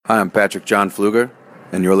Hi, I'm Patrick John Pfluger,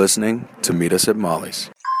 and you're listening to Meet Us at Molly's.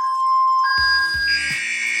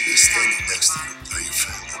 He's standing next to you. Are you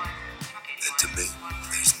family? And to me,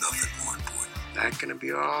 there's nothing more important. Not gonna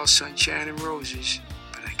be all sunshine and roses,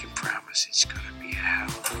 but I can promise it's gonna be a hell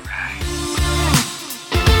of a ride.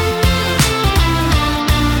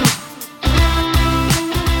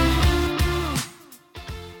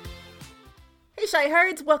 Hey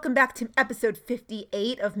Shy-Hards, welcome back to episode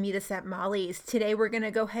 58 of Meet Us at Molly's. Today we're going to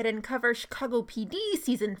go ahead and cover Chicago PD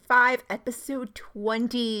Season 5, Episode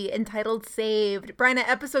 20, entitled Saved. Bryna,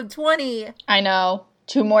 Episode 20. I know.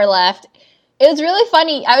 2 more left. It was really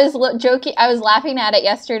funny. I was joking. I was laughing at it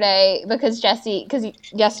yesterday because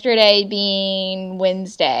yesterday being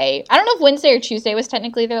Wednesday. I don't know if Wednesday or Tuesday was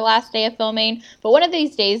technically their last day of filming, but one of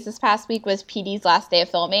these days this past week was PD's last day of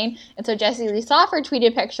filming. And so Jesse Lee Soffer tweeted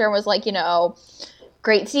a picture and was like,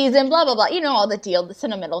 great season, blah, blah, blah. All the deal, the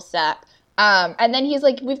sentimental step. And then he's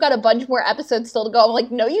like, we've got a bunch more episodes still to go. I'm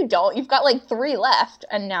like, no, you don't. You've got 3 left.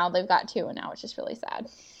 And now they've got 2, and now it's just really sad.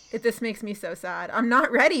 This makes me so sad. I'm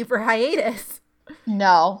not ready for hiatus.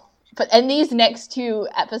 No. And these next 2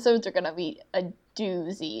 episodes are going to be a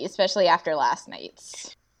doozy, especially after last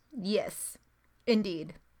night's. Yes,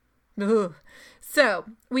 indeed. Ugh. So,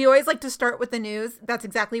 we always like to start with the news. That's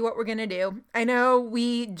exactly what we're going to do. I know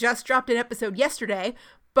we just dropped an episode yesterday,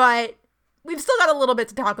 but we've still got a little bit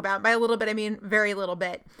to talk about. By a little bit, I mean very little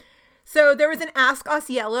bit. So there was an Ask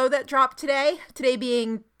Osceola that dropped today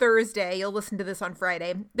being Thursday. You'll listen to this on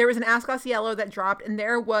Friday. There was an Ask Osceola that dropped, and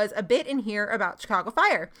there was a bit in here about Chicago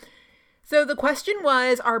Fire. So the question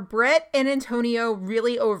was, are Brett and Antonio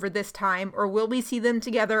really over this time, or will we see them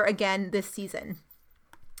together again this season?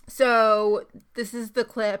 So this is the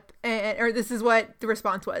clip, or this is what the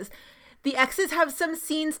response was. The exes have some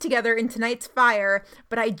scenes together in tonight's Fire,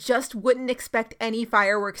 but I just wouldn't expect any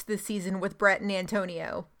fireworks this season with Brett and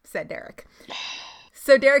Antonio, said Derek.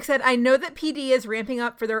 So Derek said, I know that PD is ramping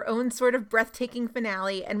up for their own sort of breathtaking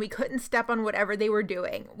finale, and we couldn't step on whatever they were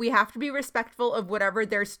doing. We have to be respectful of whatever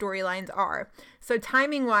their storylines are. So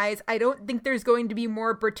timing-wise, I don't think there's going to be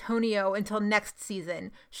more Bretonio until next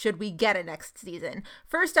season, should we get a next season.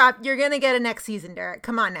 First off, you're going to get a next season, Derek.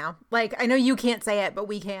 Come on now. I know you can't say it, but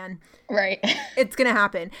we can. Right. It's going to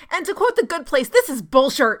happen. And to quote The Good Place, this is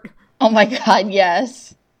bullshit. Oh my God,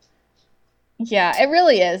 yes. Yeah, it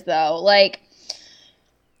really is, though. We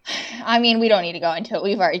don't need to go into it.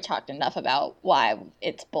 We've already talked enough about why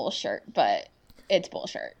it's bullshit, but it's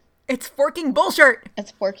bullshit. It's forking bullshit.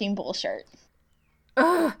 It's forking bullshit.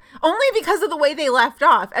 Ugh. Only because of the way they left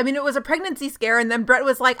off. It was a pregnancy scare, and then Brett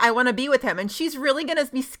was like, I want to be with him. And she's really going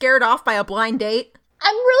to be scared off by a blind date?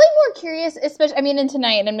 I'm really more curious, especially, and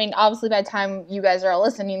tonight, obviously by the time you guys are all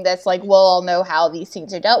listening to this, we'll all know how these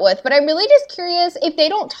scenes are dealt with. But I'm really just curious, if they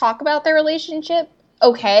don't talk about their relationship,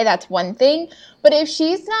 okay, that's one thing. But if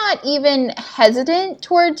she's not even hesitant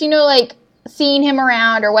towards, seeing him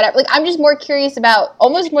around or whatever, I'm just more curious about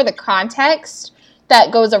almost more the context that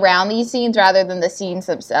goes around these scenes rather than the scenes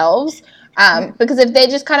themselves. Because if they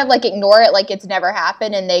just kind of, ignore it like it's never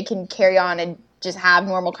happened and they can carry on and just have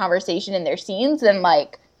normal conversation in their scenes, then,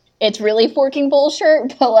 it's really forking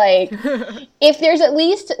bullshit. But, if there's at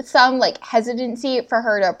least some, hesitancy for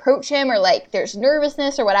her to approach him or, there's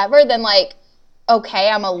nervousness or whatever, then, okay,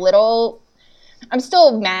 I'm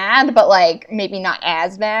still mad, but, maybe not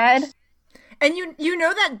as mad. And you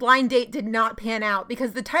know that blind date did not pan out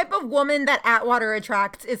because the type of woman that Atwater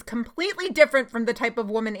attracts is completely different from the type of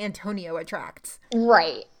woman Antonio attracts.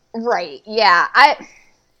 Right, yeah.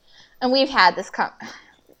 And we've had this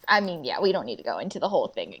we don't need to go into the whole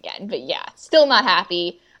thing again, but yeah, still not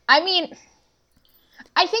happy. I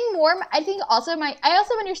also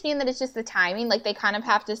understand that it's just the timing. They kind of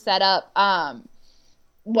have to set up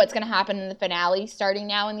what's going to happen in the finale starting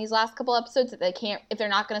now in these last couple episodes. That they can't, if they're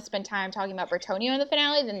not going to spend time talking about Bretonio in the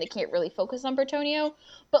finale, then they can't really focus on Bretonio.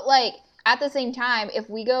 But at the same time, if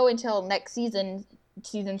we go until next season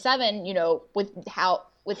 7,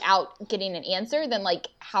 without getting an answer, then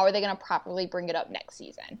how are they going to properly bring it up next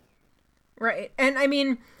season? Right. And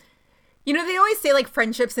they always say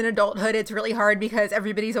friendships in adulthood, it's really hard because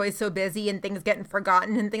everybody's always so busy and things getting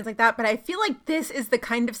forgotten and things like that. But I feel like this is the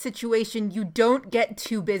kind of situation you don't get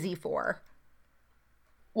too busy for.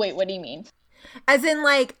 Wait, what do you mean? As in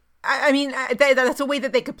that's a way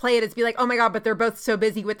that they could play it, is be like, oh my God, but they're both so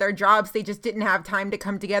busy with their jobs. They just didn't have time to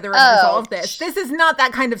come together and resolve this. This is not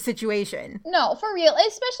that kind of situation. No, for real.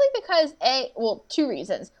 Especially because, 2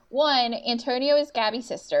 reasons. One, Antonio is Gabby's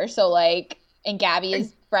sister. So and Gabby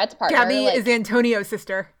is Brett's partner. Gabby is Antonio's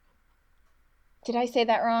sister. Did I say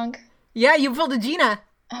that wrong? Yeah, you pulled a Gina.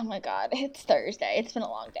 Oh my God. It's Thursday. It's been a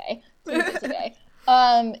long day. It's been a busy day.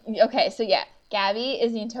 Okay, so yeah, Gabby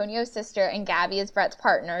is Antonio's sister, and Gabby is Brett's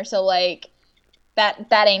partner. So like,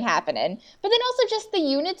 that ain't happening. But then also just the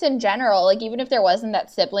units in general, like even if there wasn't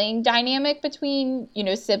that sibling dynamic between,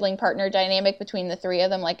 sibling partner dynamic between the three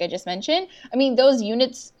of them, like I just mentioned. I mean, those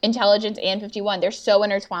units, Intelligence and 51, they're so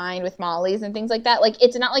intertwined with Molly's and things like that. Like,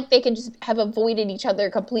 it's not like they can just have avoided each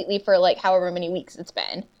other completely for like however many weeks it's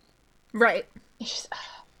been. Right.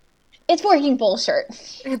 It's forking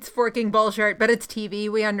bullshit. It's forking bullshit, but it's TV.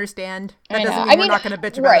 We understand. That I doesn't know. mean we're not going to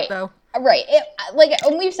bitch about it, though. Right.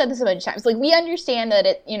 And we've said this a bunch of times. Like, we understand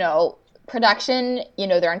that production,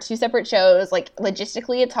 they're on two separate shows. Like,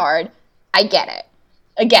 logistically, it's hard. I get it.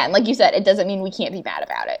 Again, like you said, it doesn't mean we can't be mad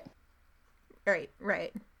about it.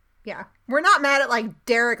 Right. Yeah. We're not mad at, like,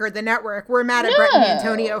 Derek or the network. We're mad at Brett and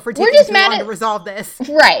Antonio for taking too long to resolve this.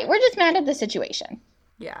 Right. We're just mad at the situation.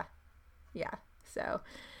 Yeah. So...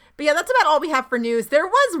 But yeah, that's about all we have for news. There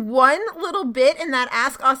was one little bit in that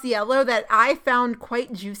Ask Osceola that I found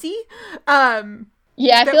quite juicy. I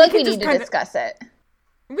feel like we need to discuss it.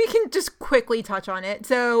 We can just quickly touch on it.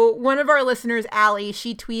 So one of our listeners, Allie,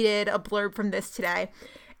 she tweeted a blurb from this today.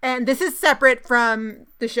 And this is separate from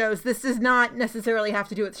the shows. This does not necessarily have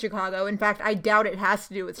to do with Chicago. In fact, I doubt it has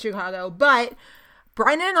to do with Chicago. But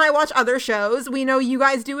Brian and I watch other shows. We know you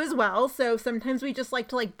guys do as well. So sometimes we just like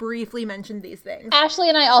to briefly mention these things. Ashley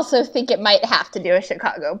and I also think it might have to do with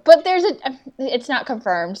Chicago. But it's not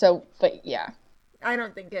confirmed. So, but yeah. I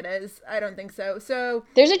don't think it is. I don't think so. So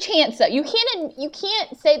there's a chance though. You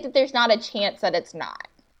can't say that there's not a chance that it's not.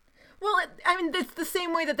 Well, it's the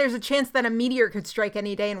same way that there's a chance that a meteor could strike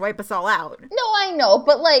any day and wipe us all out. No, I know.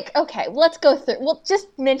 But okay, let's go through. We'll just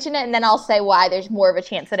mention it and then I'll say why there's more of a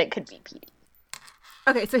chance that it could be Petey.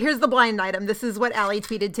 Okay, so here's the blind item. This is what Allie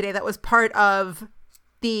tweeted today that was part of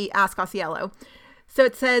the Ask Osceola. So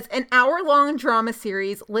it says, an hour-long drama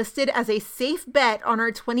series listed as a safe bet on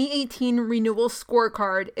our 2018 renewal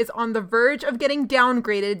scorecard is on the verge of getting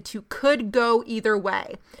downgraded to could go either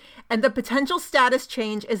way. And the potential status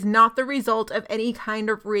change is not the result of any kind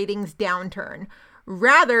of ratings downturn.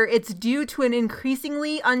 Rather, it's due to an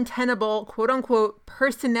increasingly untenable, quote-unquote,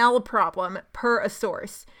 personnel problem per a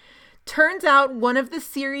source. Turns out one of the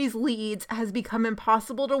series' leads has become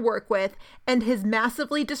impossible to work with, and his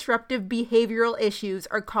massively disruptive behavioral issues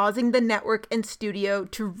are causing the network and studio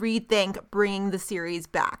to rethink bringing the series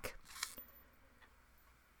back.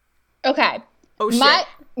 Okay. Oh, shit.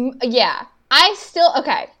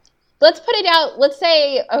 Okay. Let's put it out. Let's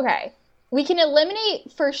say, okay, we can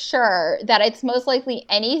eliminate for sure that it's most likely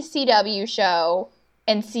any CW show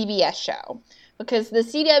and CBS show. Because the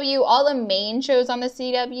CW, all the main shows on the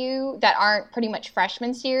CW that aren't pretty much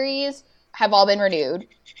freshman series have all been renewed.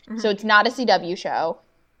 Mm-hmm. So it's not a CW show.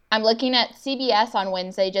 I'm looking at CBS on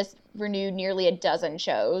Wednesday, just renewed nearly a dozen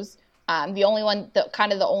shows. The only one,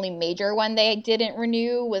 the only major one they didn't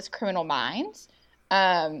renew was Criminal Minds.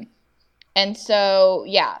 And so,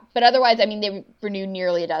 yeah. But otherwise, they renewed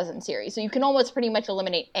nearly a dozen series. So you can almost pretty much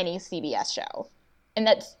eliminate any CBS show. And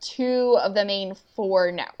that's 2 of the main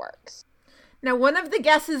 4 networks. Now, one of the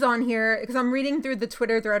guesses on here, because I'm reading through the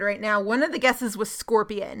Twitter thread right now, one of the guesses was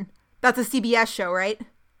Scorpion. That's a CBS show, right?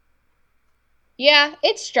 Yeah,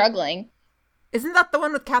 it's struggling. Isn't that the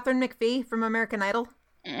one with Catherine McPhee from American Idol?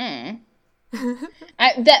 It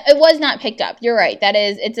was not picked up. You're right.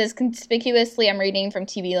 It says conspicuously, I'm reading from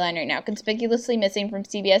TV Line right now, conspicuously missing from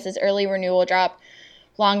CBS's early renewal drop.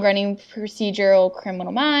 Long-running procedural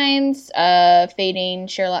Criminal Minds, fading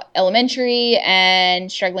Sherlock Elementary,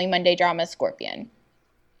 and struggling Monday drama Scorpion.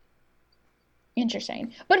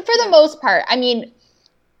 Interesting. But for the most part,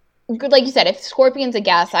 like you said, if Scorpion's a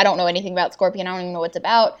guess, I don't know anything about Scorpion. I don't even know what it's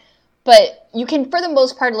about. But you can, for the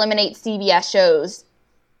most part, eliminate CBS shows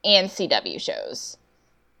and CW shows.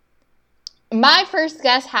 My first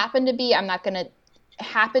guess happened to be,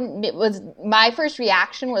 my first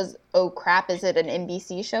reaction was, oh crap, is it an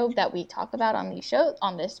NBC show that we talk about on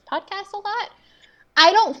this podcast a lot?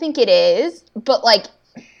 I don't think it is, but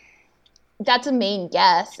that's a main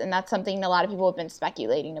guess, and that's something a lot of people have been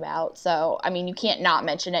speculating about. So, you can't not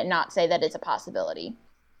mention it and not say that it's a possibility.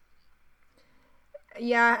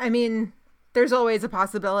 Yeah, there's always a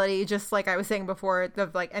possibility, just like I was saying before,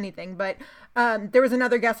 of anything. But there was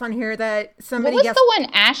another guess on here that somebody guessed. What was the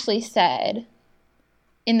one Ashley said?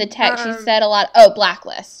 In the text, she said a lot.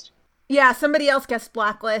 Blacklist. Yeah, somebody else guessed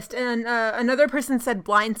Blacklist, and another person said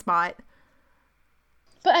Blind Spot.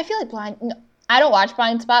 But I feel like I don't watch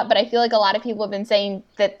Blind Spot, but I feel like a lot of people have been saying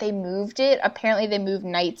that they moved it. Apparently, they moved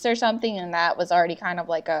nights or something, and that was already kind of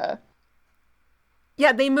like a...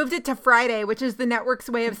 Yeah, they moved it to Friday, which is the network's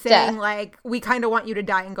way of saying, we kind of want you to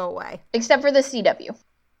die and go away. Except for the CW.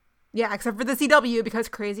 Yeah, except for the CW, because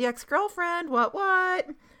Crazy Ex-Girlfriend, what?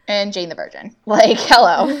 And Jane the Virgin. Like,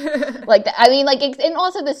 hello. Like, I mean, like, and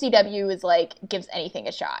also the CW is, like, gives anything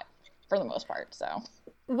a shot, for the most part, so.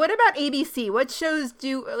 What about ABC? What shows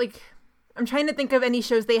like, I'm trying to think of any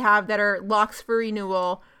shows they have that are locks for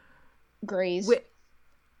renewal. Grays.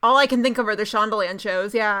 All I can think of are the Shondaland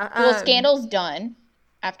shows, yeah. Well, Scandal's done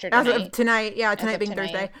after tonight. As of tonight, yeah, tonight being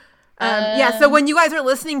tonight. Thursday. Yeah, so when you guys are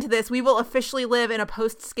listening to this, we will officially live in a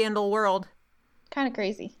post-Scandal world. Kind of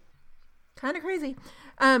crazy. Kind of crazy.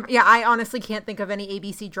 Yeah, I honestly can't think of any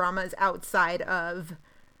ABC dramas outside of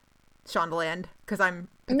Shondaland, because I'm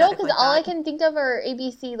No, pathetic because like all that. I can think of are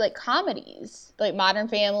ABC, like, comedies. Like Modern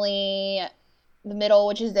Family, The Middle,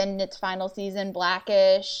 which is in its final season,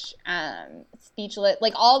 Blackish, Speechless.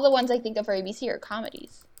 Like, all the ones I think of for ABC are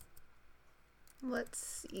comedies. Let's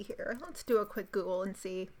see here. Let's do a quick Google and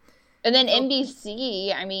see. And then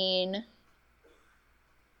NBC, I mean,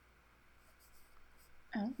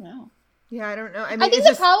 I don't know. Yeah, I don't know. I mean, I think it's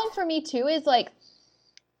the just, problem for me, too, is, like,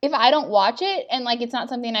 if I don't watch it and, like, it's not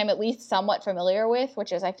something I'm at least somewhat familiar with,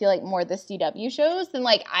 which is, I feel like, more the CW shows, then,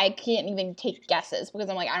 like, I can't even take guesses because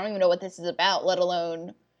I'm like, I don't even know what this is about, let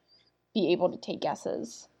alone be able to take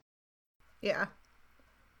guesses. yeah.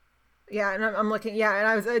 Yeah, and I'm looking, yeah, and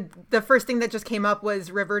I was, the first thing that just came up was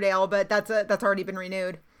Riverdale, but that's already been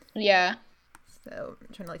renewed. Yeah. So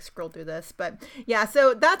I'm trying to like scroll through this, but yeah,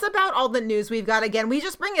 so that's about all the news we've got. Again, we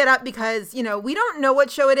just bring it up because, you know, we don't know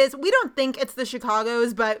what show it is. We don't think it's the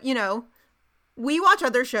Chicagos, but you know, we watch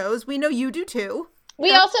other shows. We know you do too.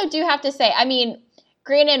 We also do have to say, I mean,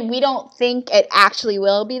 granted, we don't think it actually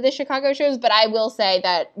will be the Chicago shows, but I will say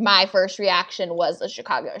that my first reaction was the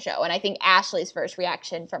Chicago show. And I think Ashley's first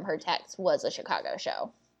reaction from her text was a Chicago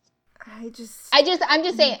show. I'm just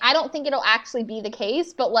saying, I don't think it'll actually be the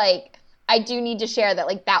case, but like, I do need to share that,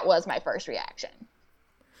 like, that was my first reaction.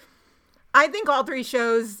 I think all three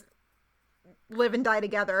shows live and die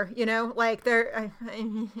together, you know, like I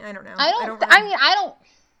don't know.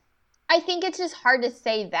 I think it's just hard to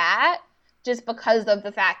say that just because of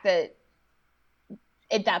the fact that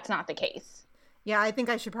that's not the case. Yeah, I think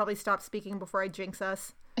I should probably stop speaking before I jinx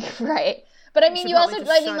us. Right. But I mean, you also, probably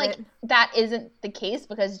just I mean, like, shut it. that isn't the case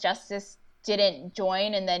because Justice didn't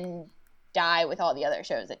join and then die with all the other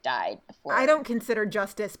shows that died before. I don't consider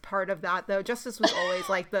Justice part of that, though. Justice was always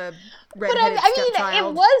like the But redheaded I mean,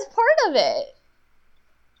 stepchild. it was part of it.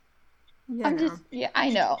 Yeah, I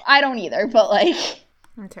know. I don't either, but like,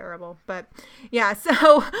 I'm terrible. But yeah,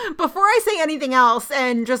 so before I say anything else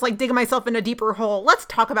and just like dig myself in a deeper hole, let's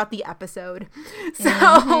talk about the episode.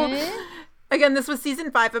 So again, this was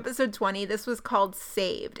season 5, episode 20. This was called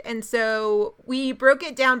Saved. And so we broke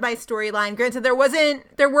it down by storyline. Granted, it's not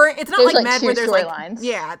There's like like Med two where there's like, storylines.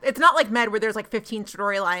 yeah, it's not like Med where there's like 15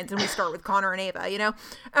 storylines and we start with Connor and Ava, you know?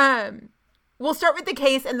 We'll start with the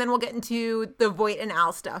case and then we'll get into the Voight and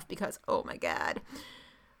Al stuff because, oh my God.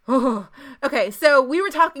 Oh, okay. So we were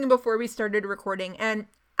talking before we started recording and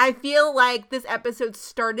I feel like this episode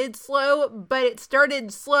started slow, but it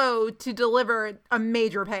started slow to deliver a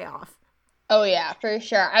major payoff. oh yeah, for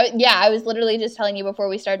sure. I was literally just telling you before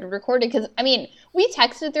we started recording because, I mean, we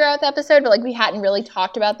texted throughout the episode, but like we hadn't really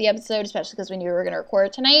talked about the episode, especially because we knew we were going to record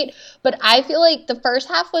it tonight. But I feel like the first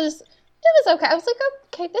half was okay. I was like,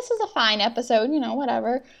 okay, this is a fine episode, you know,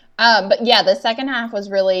 whatever. But yeah, the second half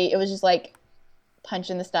was really, it was just like punch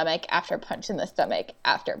in the stomach after punch in the stomach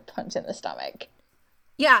after punch in the stomach.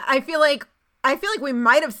 Yeah, I feel like we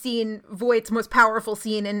might have seen Voight's most powerful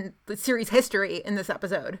scene in the series history in this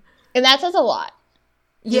episode. And that says a lot.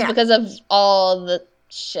 Yeah. Because of all the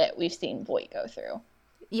shit we've seen Voight go through.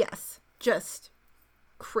 Yes. Just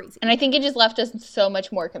crazy. And I think it just left us so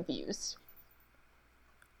much more confused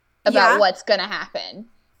about what's going to happen.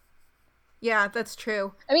 Yeah, that's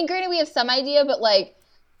true. I mean, granted, we have some idea, but, like,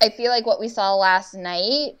 I feel like what we saw last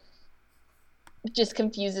night just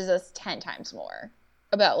confuses us 10 times more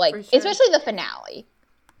about, like, For sure. especially the finale.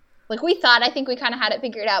 Like, I think we kind of had it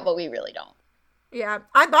figured out, but we really don't. Yeah.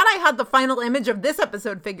 I thought I had the final image of this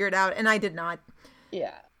episode figured out, and I did not.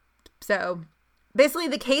 Yeah. So, basically,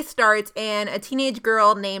 the case starts, and a teenage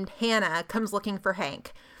girl named Hannah comes looking for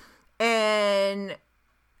Hank. And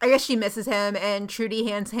I guess she misses him, and Trudy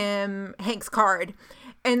hands him Hank's card.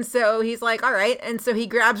 And so he's like, all right. And so he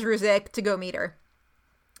grabs Ruzek to go meet her.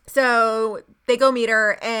 So they go meet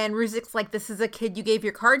her, and Ruzek's like, this is a kid you gave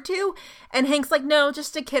your card to? And Hank's like, no,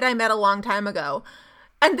 just a kid I met a long time ago.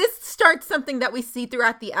 And this starts something that we see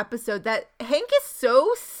throughout the episode, that Hank is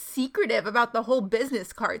so secretive about the whole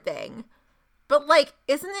business card thing. But, like,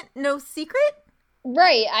 isn't it no secret?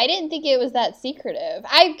 Right. I didn't think it was that secretive.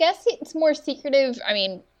 I guess it's more secretive. I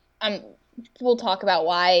mean, I'm we'll talk about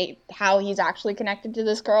how he's actually connected to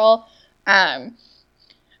this girl.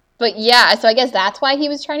 But yeah, so I guess that's why he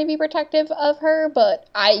was trying to be protective of her. But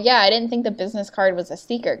I didn't think the business card was a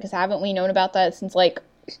secret, because haven't we known about that since like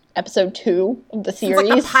episode 2 of the series? It's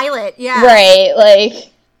like the pilot, yeah. Right,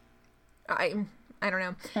 like I don't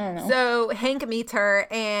know. So Hank meets her,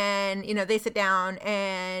 and they sit down,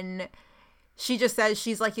 and she just says,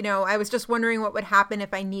 she's like, I was just wondering what would happen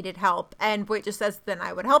if I needed help. And Voight just says, then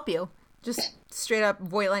I would help you. Just straight up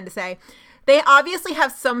Voight line to say. They obviously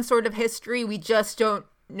have some sort of history. We just don't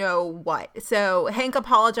know what. So Hank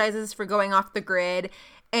apologizes for going off the grid,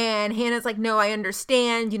 and Hannah's like, no, I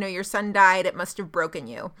understand. Your son died. It must have broken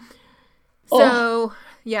you. So,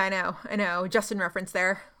 yeah, I know. Justin reference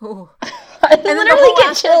there. Ooh. I literally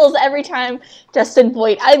get chills every time Justin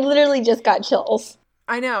Voight. I literally just got chills.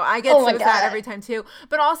 I know. I get so sad every time too.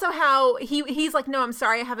 But also how he's like, no, I'm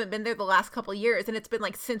sorry, I haven't been there the last couple of years. And it's been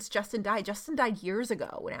like since Justin died. Justin died years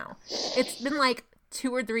ago now. It's been like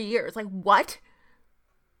 2 or 3 years. Like, what?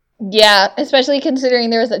 Yeah, especially considering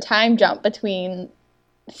there was a time jump between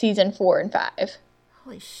season 4 and 5.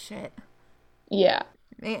 Holy shit. Yeah.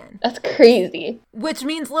 Man. That's crazy. Which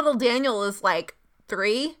means little Daniel is like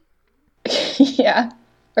 3? Yeah.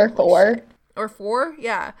 Or 4. Or 4?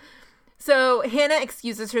 Yeah. So Hannah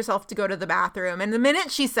excuses herself to go to the bathroom. And the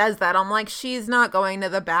minute she says that, I'm like, she's not going to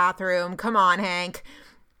the bathroom. Come on, Hank.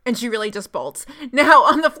 And she really just bolts. Now,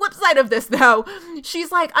 on the flip side of this, though,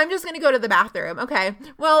 she's like, I'm just going to go to the bathroom. Okay.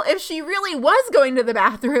 Well, if she really was going to the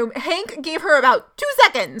bathroom, Hank gave her about 2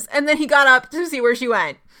 seconds. And then he got up to see where she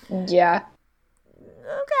went. Yeah.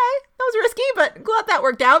 Okay. That was risky, but glad that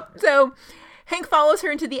worked out. So Hank follows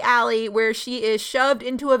her into the alley where she is shoved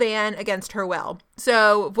into a van against her will.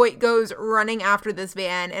 So Voight goes running after this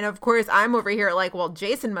van. And of course, I'm over here like, well,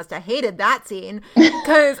 Jason must have hated that scene.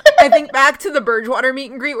 Because I think back to the Bridgewater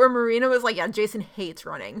meet and greet where Marina was like, yeah, Jason hates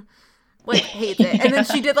running. Like, hates it. And then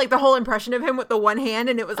she did like the whole impression of him with the one hand,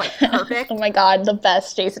 and it was like perfect. Oh my God, the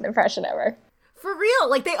best Jason impression ever. For real.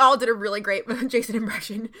 Like, they all did a really great Jason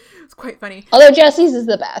impression. It was quite funny. Although Jesse's is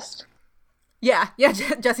the best. Yeah,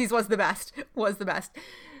 Jesse's was the best.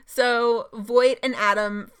 So Voight and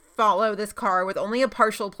Adam follow this car with only a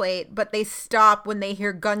partial plate, but they stop when they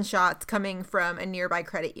hear gunshots coming from a nearby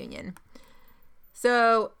credit union.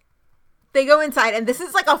 So they go inside, and this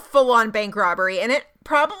is like a full-on bank robbery, and it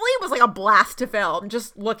probably was like a blast to film,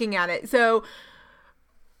 just looking at it. So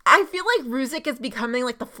I feel like Ruzek is becoming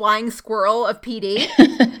like the flying squirrel of PD.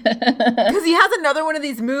 Because he has another one of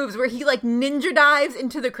these moves where he like ninja dives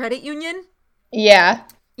into the credit union. Yeah.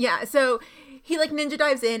 Yeah, so he like ninja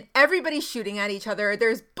dives in. Everybody's shooting at each other.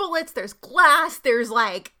 There's bullets, there's glass, there's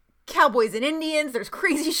like cowboys and Indians, there's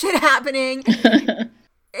crazy shit happening.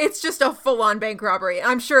 It's just a full-on bank robbery.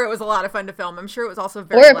 I'm sure it was a lot of fun to film. I'm sure it was also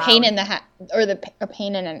very loud. pain in the a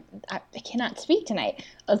pain in I cannot speak tonight.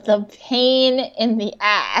 The pain in the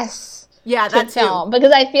ass. Yeah, that's film,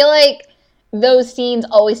 because I feel like those scenes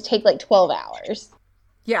always take like 12 hours.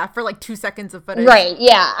 Yeah, for like 2 seconds of footage. Right.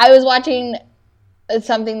 Yeah, I was watching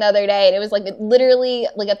something the other day, and it was like literally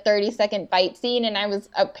like a 30-second fight scene, and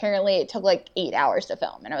apparently it took like 8 hours to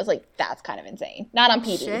film, and I was like, that's kind of insane. Not on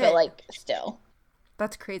PD, but like still.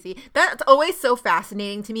 That's crazy. That's always so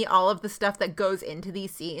fascinating to me, all of the stuff that goes into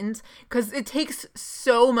these scenes, because it takes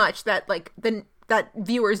so much that like that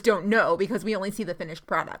viewers don't know because we only see the finished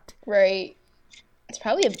product. Right. It's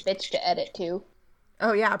probably a bitch to edit too.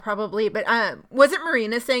 Oh yeah, probably. But wasn't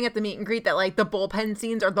Marina saying at the meet and greet that like the bullpen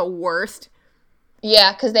scenes are the worst?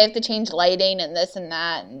 Yeah, because they have to change lighting and this and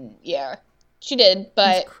that, and yeah, she did.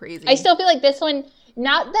 But that's crazy. I still feel like this one,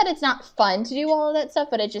 not that it's not fun to do all of that stuff,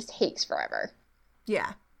 but it just takes forever.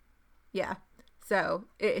 Yeah. So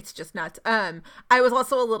it's just nuts. I was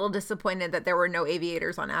also a little disappointed that there were no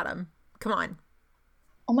aviators on Adam. Come on.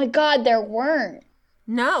 Oh my God, there weren't.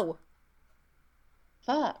 No.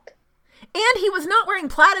 Fuck. And he was not wearing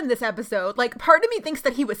plaid in this episode. Like, part of me thinks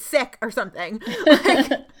that he was sick or something.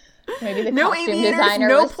 Like, maybe the no costume aviators, designer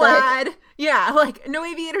no was plaid. sick. Yeah, like no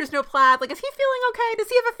aviators, no plaid. Like, is he feeling okay? Does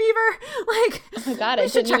he have a fever? Like, oh my God, I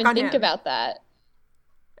didn't even think about that.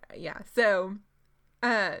 Yeah. So,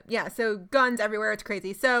 so guns everywhere. It's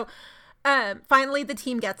crazy. So, finally the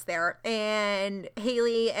team gets there, and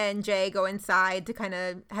Haley and Jay go inside to kind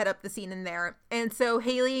of head up the scene in there. And so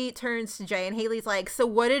Haley turns to Jay, and Haley's like, so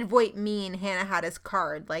what did Voight mean Hannah had his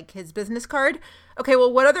card? Like his business card? Okay,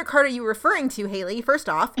 well, what other card are you referring to, Haley, first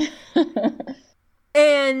off?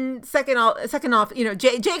 And second off,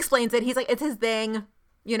 Jay explains it. He's like, it's his thing.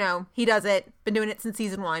 He does it. Been doing it since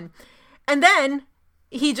season 1. And then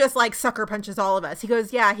he just like sucker punches all of us. He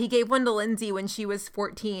goes, yeah, he gave one to Lindsay when she was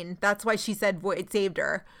 14. That's why she said Voight saved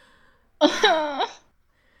her.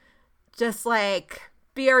 Just like,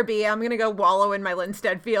 BRB, I'm going to go wallow in my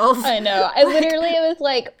Linstead fields. I know. I literally, it was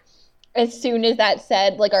like, as soon as that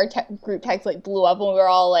said, like, our group text, like, blew up, and we were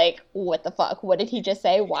all like, what the fuck? What did he just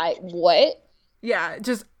say? Why? What? Yeah,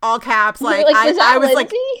 just all caps. Like, was that I was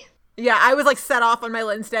Lindsay? like, yeah, I was like set off on my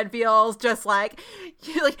Linstead feels, just like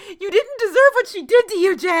you didn't deserve what she did to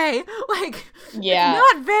you, Jay. Like, yeah,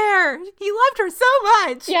 it's not fair. He loved her so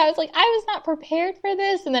much. Yeah, I was like, I was not prepared for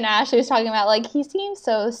this. And then Ashley was talking about, like, he seemed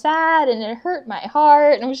so sad and it hurt my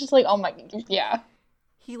heart. And I was just like, oh my, yeah.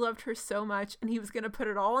 He loved her so much, and he was going to put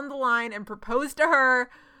it all on the line and propose to her.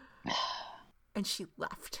 And she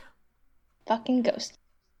left. Fucking ghost.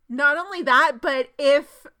 Not only that, but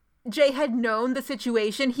if Jay had known the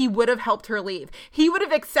situation, he would have helped her leave. He would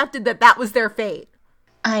have accepted that that was their fate.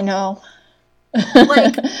 I know.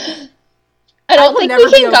 Like, I don't think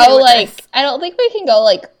we can go, like, I don't think we can go,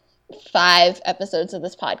 like, 5 episodes of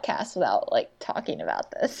this podcast without, like, talking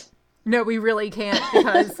about this. No, we really can't,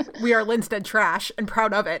 because we are Linstead trash and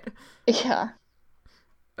proud of it. Yeah.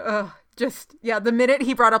 The minute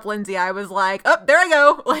he brought up Lindsay, I was like, oh, there I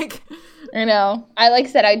go. Like, I know. I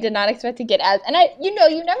said, I did not expect to get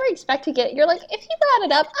you never expect to get, you're like, if he brought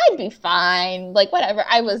it up, I'd be fine. Like, whatever.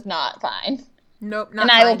 I was not fine. Nope, not and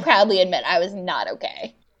fine. I will proudly admit, I was not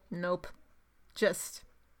okay. Nope. Just,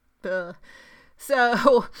 ugh.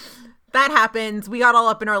 So, that happens. We got all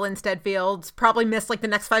up in our Linstead fields, probably missed like the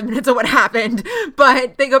next 5 minutes of what happened,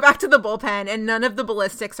 but they go back to the bullpen and none of the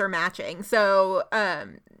ballistics are matching. So,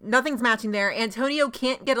 nothing's matching there. Antonio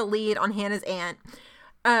can't get a lead on Hannah's aunt.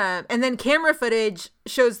 And then camera footage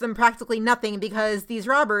shows them practically nothing because these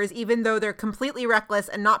robbers, even though they're completely reckless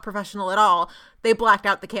and not professional at all, they blacked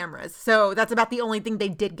out the cameras. So that's about the only thing they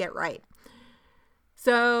did get right.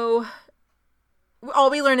 So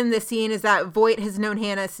all we learn in this scene is that Voight has known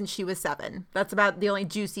Hannah since she was 7. That's about the only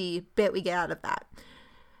juicy bit we get out of that.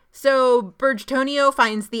 So Bergtonio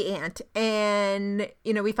finds the aunt, and,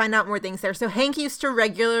 we find out more things there. So Hank used to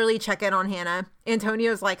regularly check in on Hannah.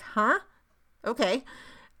 Antonio's like, huh? Okay.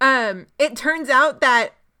 It turns out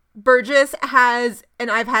that Burgess has an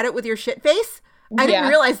I've had it with your shit face. I didn't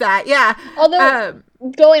realize that. Yeah. Although,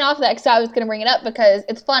 going off of that, because I was going to bring it up because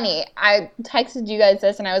it's funny. I texted you guys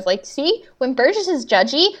this and I was like, see, when Burgess is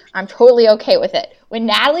judgy, I'm totally okay with it. When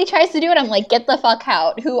Natalie tries to do it, I'm like, get the fuck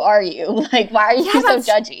out. Who are you? Like, why are you so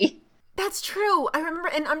judgy? That's true. I remember,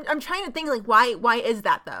 and I'm trying to think, like, why is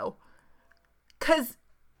that, though? Because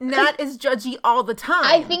Nat is judgy all the time.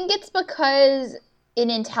 I think it's because in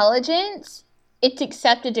intelligence, it's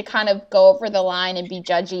accepted to kind of go over the line and be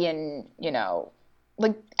judgy and,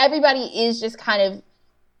 like, everybody is just kind of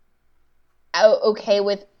okay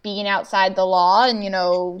with being outside the law and,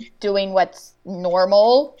 doing what's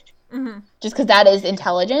normal. Mm-hmm. Just because that is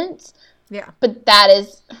intelligence. Yeah. But that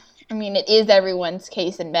is, it is everyone's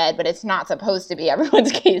case in med, but it's not supposed to be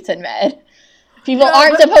everyone's case in med. People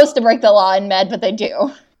aren't supposed to break the law in med, but they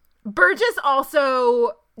do. Burgess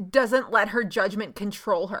also doesn't let her judgment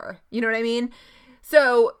control her. You know what I mean?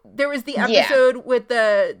 So there was the episode with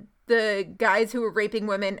the guys who were raping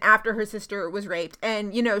women after her sister was raped.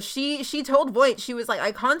 And, she told Voight, she was like,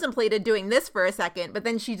 I contemplated doing this for a second, but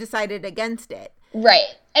then she decided against it.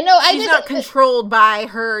 Right. And no, she's not controlled by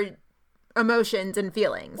her emotions and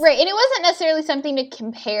feelings. Right. And it wasn't necessarily something to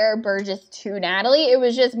compare Burgess to Natalie. It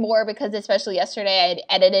was just more because, especially yesterday, I had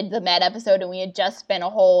edited the med episode and we had just spent a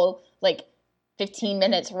whole, 15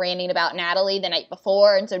 minutes ranting about Natalie the night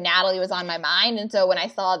before. And so Natalie was on my mind. And so when I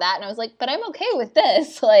saw that, and I was like, but I'm okay with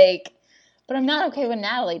this. But I'm not okay when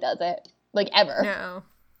Natalie does it. Ever.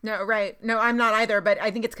 No, right. No, I'm not either. But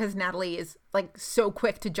I think it's because Natalie is, so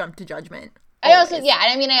quick to jump to judgment. I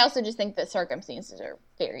also just think the circumstances are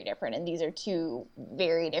very different, and these are 2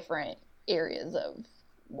 very different areas of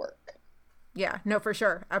work. Yeah, no, for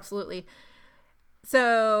sure. Absolutely.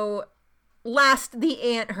 So, last the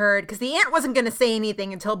aunt heard, because the aunt wasn't going to say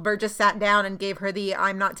anything until Burgess sat down and gave her the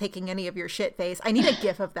I'm not taking any of your shit face. I need a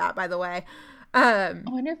gif of that, by the way. I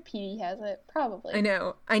wonder if PD has it. Probably. I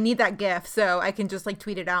know. I need that gif so I can just,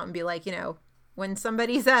 tweet it out and be like, when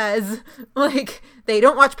somebody says, they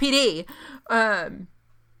don't watch PD.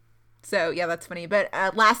 So, yeah, that's funny. But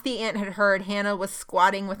last the aunt had heard, Hannah was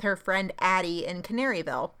squatting with her friend Addie in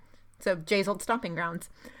Canaryville. So, Jay's old stomping grounds.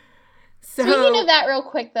 So, speaking of that real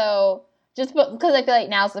quick, though, just because I feel like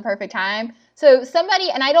now's the perfect time. So, somebody,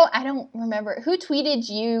 and I don't remember, who tweeted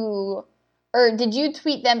you, or did you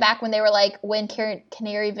tweet them back when they were like, when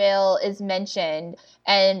Canaryville is mentioned,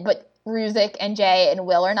 but Ruzik and Jay and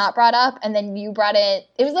Will are not brought up, and then you brought it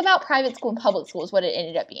was about private school and public school is what it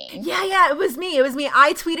ended up being. Yeah, it was me.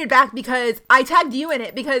 I tweeted back because I tagged you in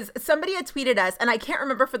it because somebody had tweeted us, and I can't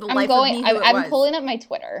remember for the life of me who it was. I'm pulling up my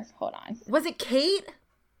Twitter. Hold on. Was it Kate?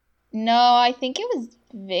 No, I think it was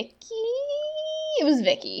Vicky. It was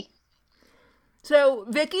Vicky. So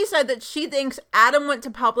Vicky said that she thinks Adam went to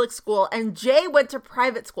public school and Jay went to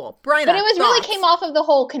private school. Bryna, but it was really thoughts? came off of the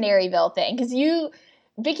whole Canaryville thing because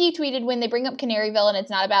Vicky tweeted when they bring up Canaryville and it's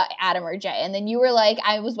not about Adam or Jay, and then you were like,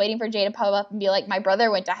 I was waiting for Jay to pop up and be like, my brother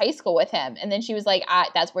went to high school with him, and then she was like,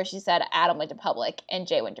 that's where she said Adam went to public and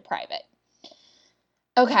Jay went to private.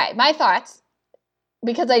 Okay, my thoughts.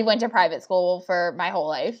 Because I went to private school for my whole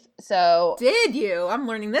life, so... Did you? I'm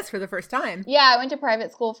learning this for the first time. Yeah, I went to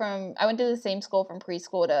private school I went to the same school from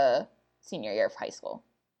preschool to senior year of high school.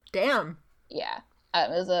 Damn. Yeah. It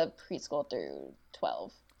was a preschool through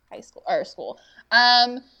 12 school.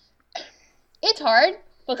 It's hard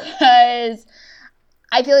because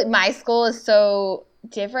I feel like my school is so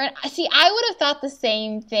different. See, I would have thought the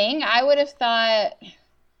same thing. I would have thought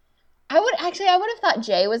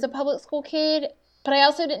Jay was a public school kid, but I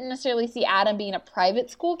also didn't necessarily see Adam being a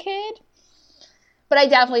private school kid. But I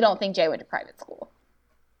definitely don't think Jay went to private school.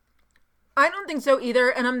 I don't think so either.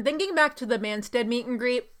 And I'm thinking back to the Manstead meet and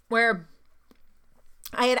greet where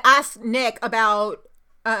I had asked Nick about,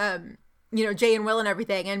 Jay and Will and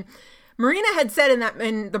everything. And Marina had said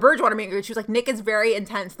in the Bridgewater meet and greet, she was like, Nick is very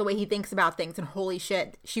intense the way he thinks about things. And holy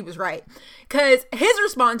shit, she was right. Because his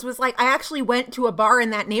response was like, I actually went to a bar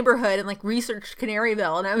in that neighborhood and like researched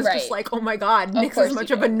Canaryville. And I was just like, oh my God, Nick's as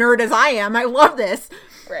much of a nerd as I am. I love this.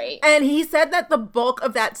 Right. And he said that the bulk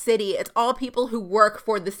of that city, it's all people who work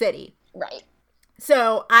for the city. Right.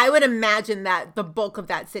 So I would imagine that the bulk of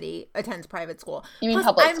that city attends private school. You mean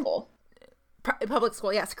public school? Public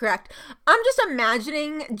school, yes, correct. I'm just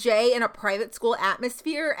imagining Jay in a private school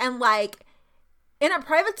atmosphere, and like in a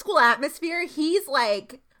private school atmosphere, he's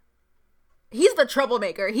the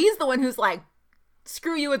troublemaker. He's the one who's like,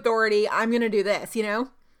 screw you, authority, I'm gonna do this, you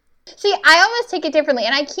know? See, I almost take it differently,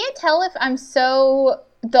 and I can't tell if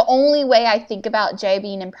the only way I think about Jay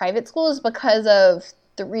being in private school is because of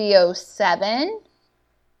 307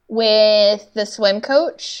 with the swim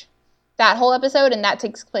coach. That whole episode, and that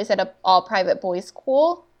takes place at an all-private boys'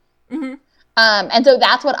 school. Mm-hmm. And so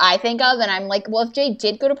that's what I think of, and I'm like, well, if Jay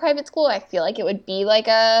did go to private school, I feel like it would be like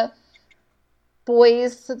a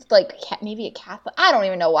boys, like maybe a Catholic. I don't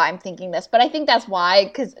even know why I'm thinking this, but I think that's why,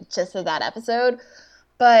 because just of that episode.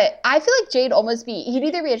 But I feel like Jay'd he'd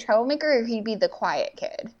either be a troublemaker or he'd be the quiet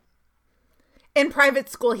kid. In private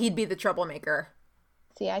school, he'd be the troublemaker.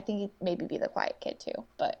 See, I think he'd maybe be the quiet kid too,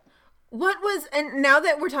 but... And now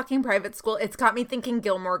that we're talking private school, it's got me thinking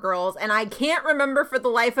Gilmore Girls, and I can't remember for the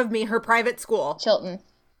life of me her private school. Chilton.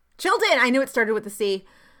 I knew it started with a C.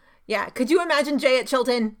 Yeah, could you imagine Jay at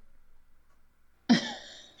Chilton?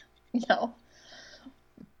 No.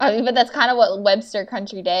 I mean, but that's kind of what Webster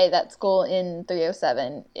Country Day, that school in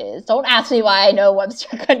 307, is. Don't ask me why I know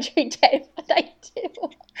Webster Country Day, but I do.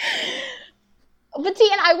 But see,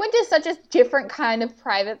 and I went to such a different kind of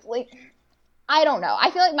private, like... I don't know.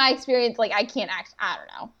 I feel like my experience, like, I don't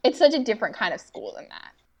know. It's such a different kind of school than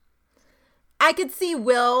that. I could see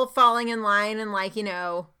Will falling in line and, like,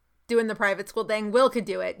 doing the private school thing. Will could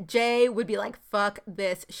do it. Jay would be like, fuck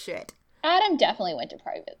this shit. Adam definitely went to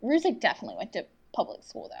private. Ruzik definitely went to public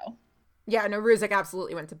school, though. Yeah, no, Ruzik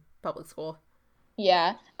absolutely went to public school.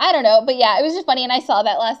 Yeah. I don't know. But, yeah, it was just funny. And I saw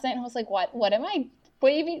that last night and I was like, what am I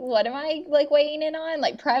weighing in on?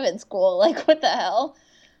 Like, private school. Like, what the hell?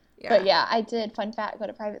 Yeah. But yeah, I did, fun fact, go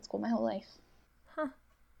to private school my whole life. Huh.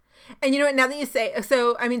 And you know what, now that you say,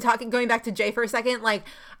 so, I mean, going back to Jay for a second, like,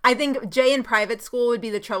 I think Jay in private school would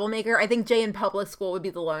be the troublemaker. I think Jay in public school would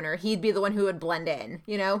be the loner. He'd be the one who would blend in,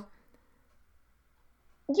 you know?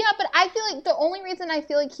 Yeah, but I feel like the only reason I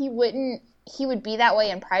feel like he would be that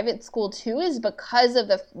way in private school too is because of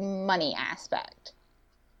the money aspect.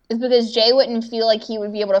 It's because Jay wouldn't feel like he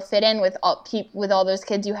would be able to fit in with all those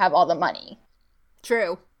kids who have all the money.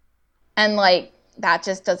 True. And, like, that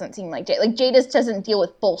just doesn't seem like Jay. Like, Jay just doesn't deal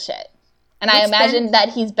with bullshit. And I imagine that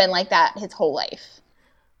he's been like that his whole life.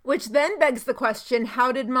 Which then begs the question,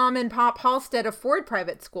 how did Mom and Pop Halstead afford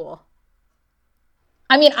private school?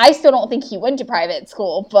 I mean, I still don't think he went to private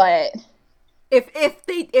school, but... If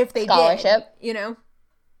they scholarship. Did,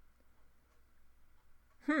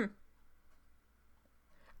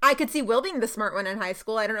 I could see Will being the smart one in high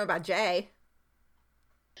school. I don't know about Jay.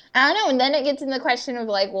 I don't know, and then it gets in the question of,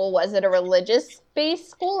 like, well, was it a religious-based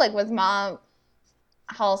school? Like, was Mom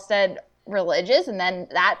Halstead religious, and then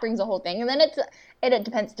that brings a whole thing, and then it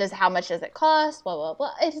depends, just how much does it cost, blah, blah,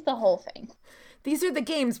 blah. It's the whole thing. These are the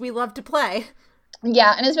games we love to play.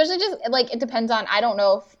 Yeah, and especially just, like, it depends on, I don't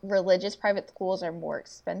know if religious private schools are more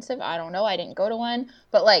expensive. I don't know. I didn't go to one.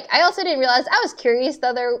 But, like, I also didn't realize, I was curious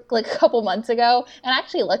a couple months ago, and I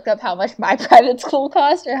actually looked up how much my private school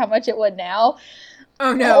cost or how much it would now.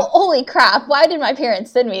 Oh, no. Holy crap. Why did my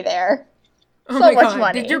parents send me there? Oh so my much God.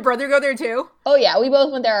 money. Did your brother go there too? Oh, yeah. We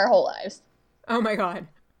both went there our whole lives. Oh my God.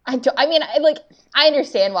 I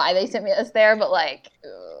understand why they sent us there, but, like,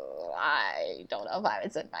 I don't know if I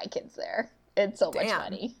would send my kids there. It's so much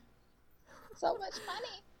money. So much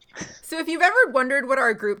money. So if you've ever wondered what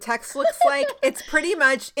our group text looks like, it's pretty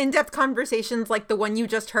much in-depth conversations like the one you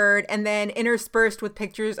just heard, and then interspersed with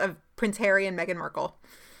pictures of Prince Harry and Meghan Markle.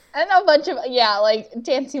 And a bunch of, like,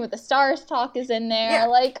 Dancing with the Stars talk is in there. Yeah.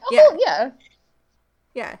 Like,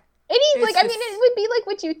 Yeah. It is, It's it would be like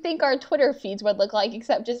what you think our Twitter feeds would look like,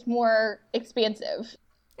 except just more expansive.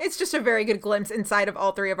 It's just a very good glimpse inside of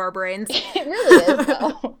all three of our brains. It really is,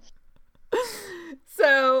 though.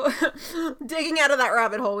 So, digging out of that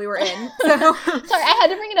rabbit hole we were in. So, sorry, I had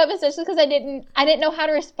to bring it up especially because I didn't know how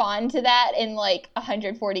to respond to that in, like,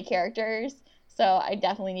 140 characters. So I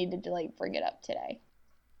definitely needed to, like, bring it up today.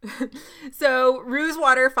 So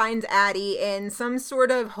Rosewater finds Addie in some sort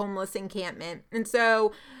of homeless encampment. And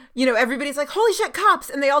so, everybody's like, holy shit, cops!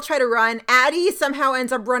 And they all try to run. Addie somehow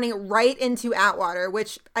ends up running right into Atwater,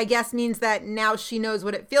 which I guess means that now she knows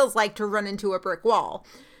what it feels like to run into a brick wall.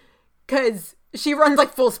 Because she runs,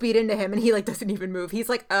 like, full speed into him, and he, like, doesn't even move. He's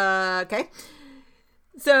like, okay.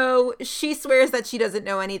 So she swears that she doesn't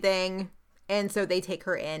know anything, and so they take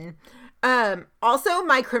her in. Also,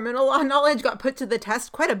 my criminal law knowledge got put to the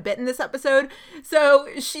test quite a bit in this episode. So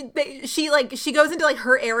she goes into, like,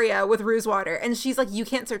 her area with Rosewater, and she's like, you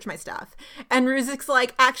can't search my stuff. And Ruzik's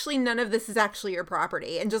like, actually, none of this is actually your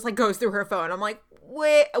property, and just, like, goes through her phone. I'm like,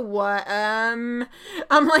 wait, what? I'm,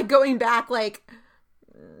 like, going back, like,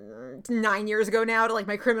 9 years ago now to, like,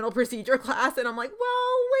 my criminal procedure class, and I'm like,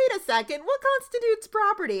 well, wait a second, what constitutes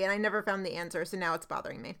property? And I never found the answer, so now it's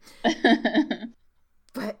bothering me.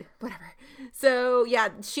 But whatever. So yeah,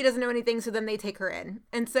 she doesn't know anything, so then they take her in.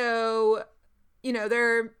 And so,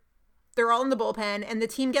 they're all in the bullpen, and the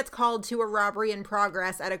team gets called to a robbery in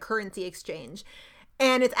progress at a currency exchange.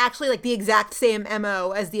 And it's actually, like, the exact same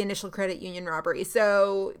MO as the initial credit union robbery.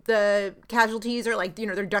 So the casualties are, like,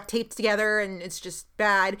 they're duct taped together, and it's just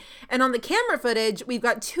bad. And on the camera footage, we've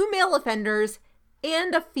got 2 male offenders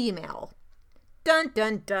and a female. Dun,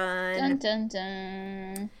 dun, dun. Dun, dun,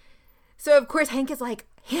 dun. So, of course, Hank is like,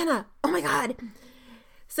 Hannah, oh my God.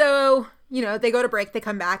 So, they go to break, they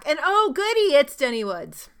come back, and oh, goody, it's Denny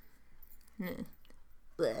Woods.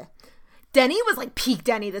 Blech. Denny was, like, peak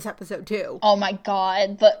Denny this episode, too. Oh my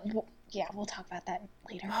God. But, yeah, we'll talk about that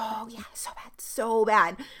later. Oh, yeah, so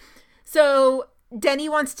bad. So, Denny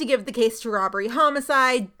wants to give the case to robbery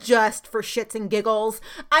homicide just for shits and giggles.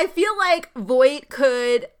 I feel like Voight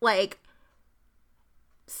could, like,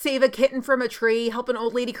 save a kitten from a tree, help an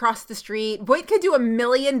old lady cross the street. Voight could do a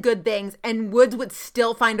million good things, and Woods would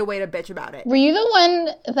still find a way to bitch about it. Were you the one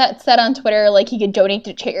that said on Twitter, like, he could donate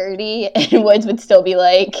to charity, and Woods would still be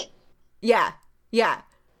like... Yeah.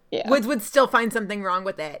 Woods would still find something wrong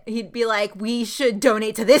with it. He'd be like, we should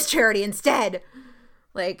donate to this charity instead.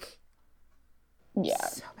 Like... Yeah.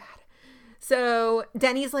 So bad. So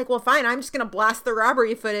Denny's like, well, fine, I'm just going to blast the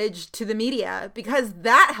robbery footage to the media, because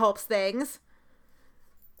that helps things.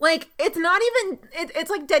 Like, it's not even,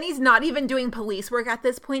 it's like Denny's not even doing police work at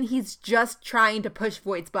this point. He's just trying to push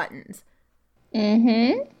Voight's buttons.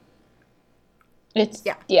 Mm-hmm. It's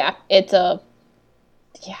bad. It's really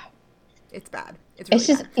bad.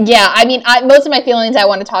 Yeah, I mean, most of my feelings I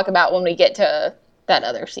want to talk about when we get to that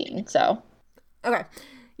other scene, so. Okay.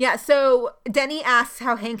 Yeah, so Denny asks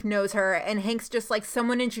how Hank knows her, and Hank's just like,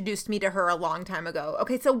 someone introduced me to her a long time ago.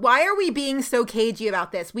 Okay, so why are we being so cagey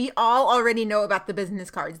about this? We all already know about the business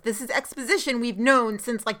cards. This is exposition we've known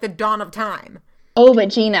since, like, the dawn of time. Oh, but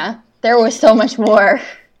Gina, there was so much more.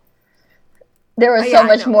 There was so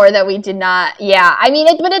much more that we did not. Yeah, I mean,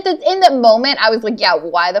 in the moment, I was like, yeah,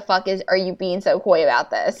 why the fuck are you being so coy about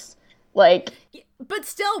this? Like, but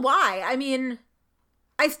still, why? I mean,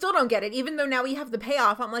 I still don't get it. Even though now we have the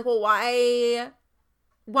payoff, I'm like, well, why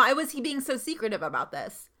was he being so secretive about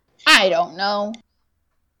this? I don't know.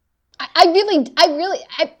 I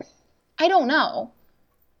don't know.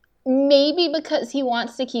 Maybe because he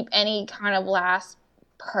wants to keep any kind of last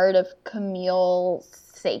part of Camille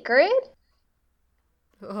sacred.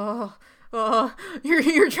 Oh,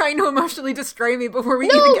 you're trying to emotionally destroy me before we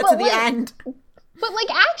even get to the end. But,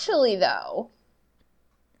 like, actually, though,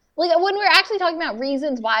 Like, when we're actually talking about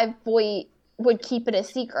reasons why Voight would keep it a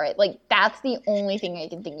secret, like, that's the only thing I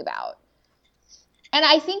can think about. And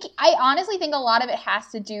I honestly think a lot of it has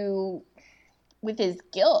to do with his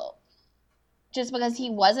guilt. Just because he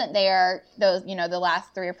wasn't there those, the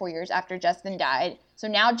last 3 or 4 years after Justin died. So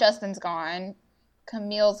now Justin's gone.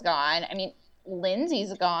 Camille's gone. I mean,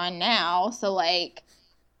 Lindsay's gone now. So, like,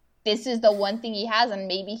 this is the one thing he has. And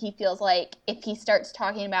maybe he feels like if he starts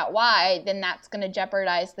talking about why, then that's going to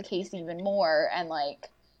jeopardize the case even more. And, like,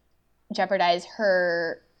 jeopardize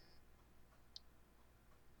her,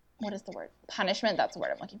 what is the word? Punishment? That's the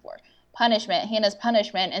word I'm looking for. Punishment. Hannah's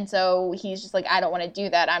punishment. And so he's just like, I don't want to do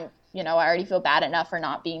that. I already feel bad enough for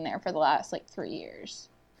not being there for the last, 3 years.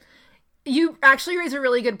 You actually raise a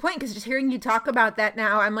really good point, because just hearing you talk about that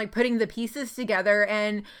now, I'm, putting the pieces together,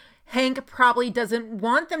 and Hank probably doesn't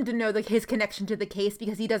want them to know his connection to the case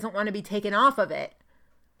because he doesn't want to be taken off of it.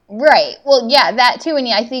 Right. Well, yeah, that too. And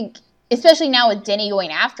I think, especially now with Denny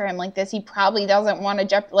going after him like this, he probably doesn't want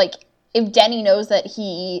to if Denny knows that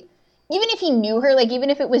even if he knew her, even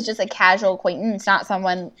if it was just a casual acquaintance, not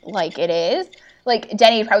someone like it is,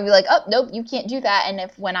 Denny would probably be like, oh, nope, you can't do that.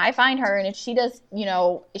 And when I find her, and if she does,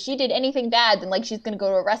 if she did anything bad, then, she's going to get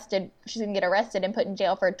arrested and put in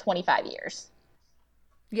jail for 25 years.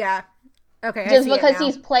 Yeah. Okay. Just because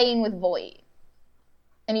he's playing with Voight.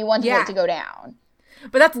 And he wants Voight to go down.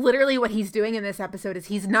 But that's literally what he's doing in this episode, is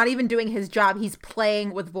he's not even doing his job. He's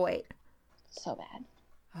playing with Voight. So bad.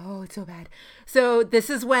 Oh, it's so bad. So this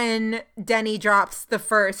is when Denny drops the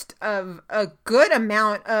first of a good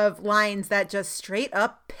amount of lines that just straight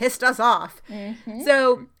up pissed us off. Mm-hmm.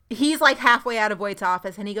 So he's halfway out of Voight's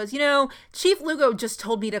office, and he goes, Chief Lugo just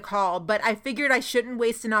told me to call, but I figured I shouldn't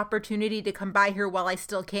waste an opportunity to come by here while I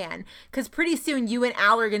still can, because pretty soon you and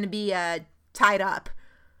Al are going to be tied up.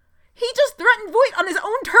 He just threatened Voight on his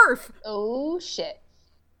own turf. Oh, shit.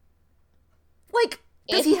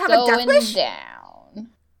 Does he have a death wish? Down.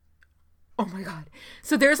 Oh my God.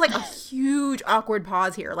 So there's a huge awkward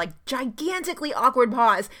pause here, gigantically awkward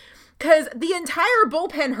pause, because the entire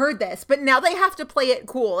bullpen heard this, but now they have to play it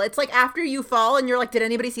cool. It's after you fall and you're like, did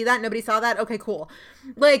anybody see that? Nobody saw that? Okay, cool.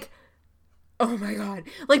 Oh my God.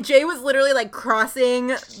 Jay was literally crossing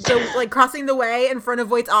the way in front of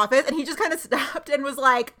Voight's office, and he just kind of stopped and was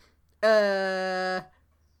like, Well,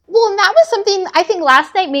 and that was something I think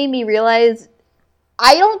last night made me realize.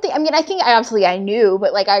 I I knew,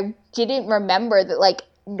 but I didn't remember that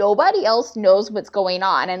nobody else knows what's going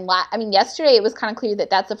on. And yesterday it was kind of clear that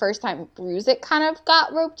that's the first time Ruzek kind of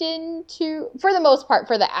got roped into, for the most part,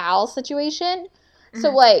 for the Al situation. Mm-hmm. So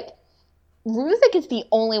Ruzek is the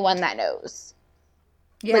only one that knows.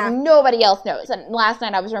 Yeah. Nobody else knows. And last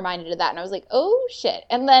night I was reminded of that, and I was like, oh shit.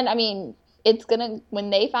 And then it's gonna, when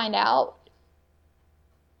they find out,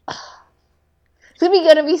 it's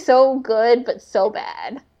gonna be so good, but so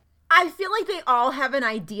bad. I feel like they all have an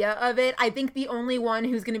idea of it. I think the only one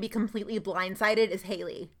who's gonna be completely blindsided is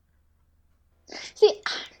Haley. See,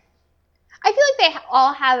 I feel like they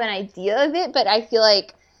all have an idea of it, but I feel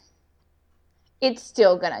like shit's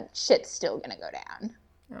still gonna go down.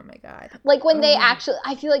 Oh my God. When they actually,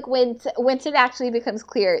 I feel like once it actually becomes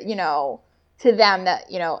clear, to them that,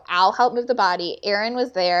 Al helped move the body, Aaron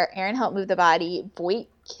was there, Aaron helped move the body, Voight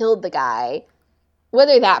killed the guy.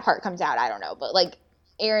 Whether that part comes out, I don't know. But,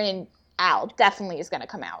 Aaron and Al definitely is going to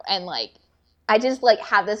come out. And, I just,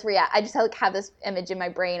 have this have this image in my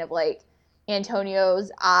brain of, Antonio's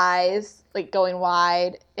eyes, going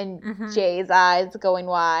wide, and Jay's eyes going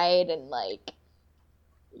wide, and,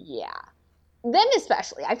 yeah. Them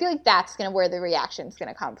especially. I feel like that's where the reaction's going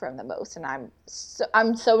to come from the most. And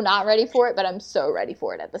I'm so not ready for it, but I'm so ready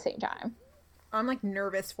for it at the same time. I'm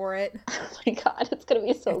nervous for it. Oh my God, it's gonna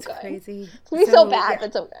be so good. Crazy. It's gonna be so bad,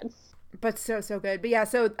 but so good. But so good. But yeah,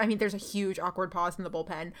 so there's a huge awkward pause in the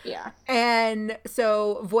bullpen. Yeah. And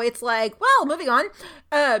so Voight's well, moving on.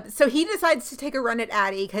 So he decides to take a run at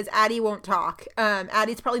Addie because Addie won't talk.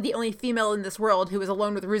 Addie's probably the only female in this world who is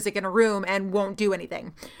alone with Ruzek in a room and won't do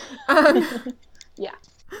anything. Yeah.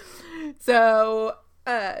 So,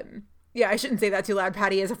 yeah, I shouldn't say that too loud.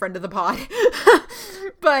 Patty is a friend of the pod.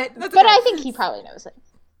 But I think he probably knows it.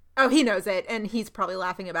 Oh, he knows it, and he's probably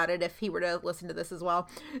laughing about it if he were to listen to this as well.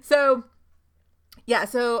 So, yeah,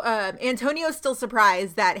 Antonio's still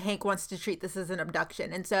surprised that Hank wants to treat this as an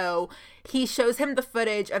abduction, and so he shows him the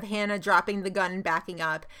footage of Hannah dropping the gun and backing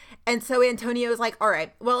up, and so Antonio's like, all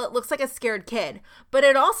right, well, it looks like a scared kid, but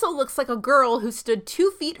it also looks like a girl who stood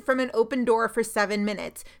 2 feet from an open door for 7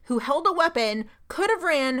 minutes, who held a weapon, could have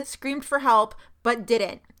ran, screamed for help, but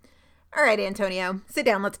didn't. All right, Antonio, sit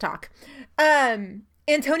down, let's talk.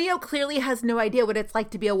 Antonio clearly has no idea what it's like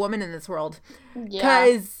to be a woman in this world. Yeah.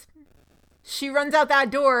 Because she runs out that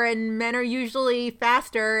door and men are usually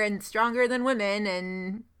faster and stronger than women.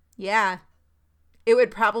 And yeah, it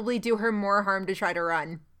would probably do her more harm to try to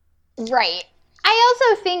run. Right. I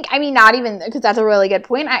also think, I mean, not even, because that's a really good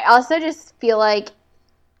point. I also just feel like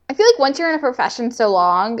once you're in a profession so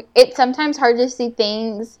long, it's sometimes hard to see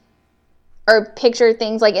things or picture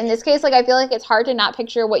things. Like in this case, like I feel like it's hard to not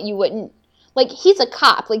picture what you wouldn't, like he's a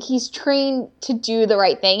cop. Like he's trained to do the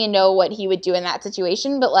right thing and know what he would do in that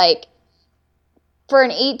situation. But like for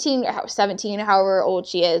an 18 or 17, however old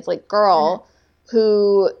she is, like girl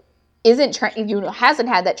who isn't trained, hasn't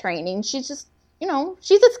had that training, she's just,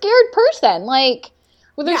 she's a scared person. Like,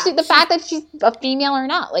 whether the fact that she's a female or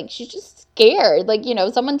not, like, she's just scared. Like,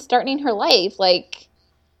 someone's starting her life. Like,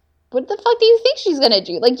 what the fuck do you think she's gonna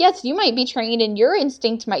do? Like, yes, you might be trained and your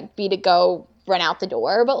instinct might be to go run out the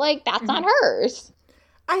door, but, like, that's not hers.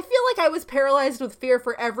 I feel like I was paralyzed with fear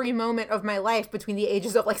for every moment of my life between the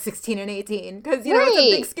ages of, like, 16 and 18. Because, it's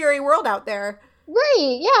a big, scary world out there.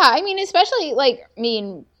 Right, yeah. I mean, especially,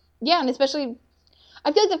 and especially,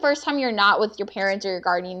 I feel like the first time you're not with your parents or your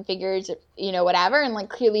guardian figures, whatever, and, like,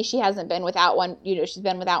 clearly she hasn't been without one, she's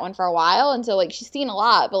been without one for a while, and so, like, she's seen a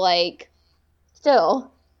lot, but, like,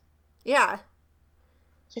 still. Yeah.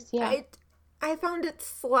 Just, yeah. I found it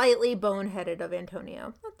slightly boneheaded of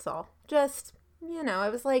Antonio. That's all. Just, I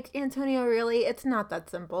was like, Antonio, really? It's not that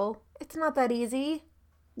simple. It's not that easy.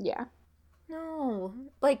 Yeah. No.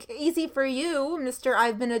 Like, easy for you, Mr.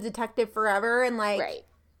 I've been a detective forever, and, like... Right.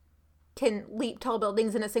 Can leap tall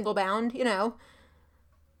buildings in a single bound,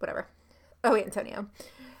 whatever. Oh, wait, Antonio.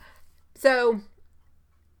 So,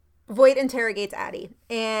 Voight interrogates Addie,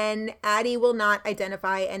 and Addie will not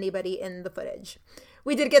identify anybody in the footage.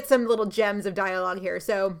 We did get some little gems of dialogue here.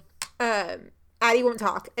 So, Addie won't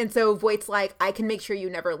talk, and so Voight's like, I can make sure you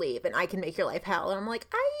never leave, and I can make your life hell. And I'm like,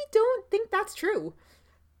 I don't think that's true,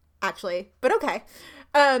 actually, but okay.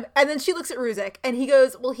 And then she looks at Ruzek, and he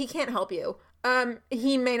goes, well, he can't help you.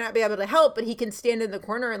 He may not be able to help, but he can stand in the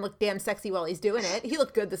corner and look damn sexy while he's doing it. He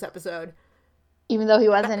looked good this episode. Even though he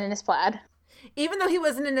wasn't in his plaid. Even though he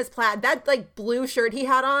wasn't in his plaid. That, like, blue shirt he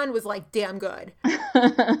had on was, like, damn good.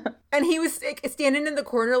 And he was standing in the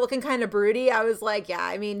corner looking kind of broody. I was like, yeah,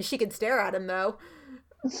 I mean, she could stare at him, though.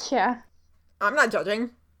 Yeah. I'm not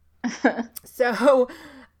judging. So,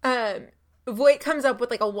 Voight comes up with,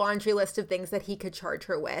 like, a laundry list of things that he could charge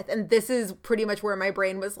her with. And this is pretty much where my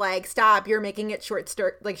brain was like, stop, you're making it short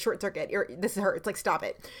circuit. This hurts, like, stop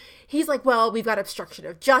it. He's like, well, we've got obstruction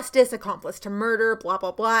of justice, accomplice to murder, blah,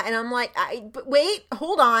 blah, blah. And I'm like, but wait,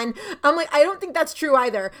 hold on. I'm like, I don't think that's true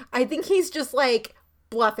either. I think he's just, like,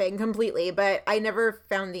 bluffing completely, but I never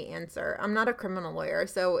found the answer. I'm not a criminal lawyer,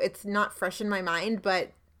 so it's not fresh in my mind,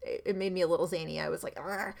 but it made me a little zany. I was like,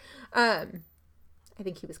 I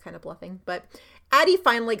think he was kind of bluffing, but Addie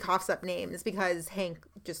finally coughs up names because Hank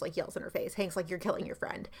just, like, yells in her face. Hank's like, you're killing your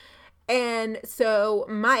friend. And so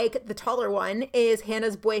Mike, the taller one, is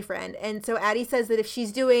Hannah's boyfriend. And so Addie says that if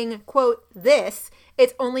she's doing, quote, this,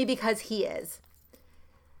 it's only because he is.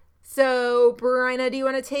 So, Brina, do you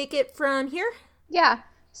want to take it from here? Yeah.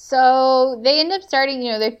 So they end up starting,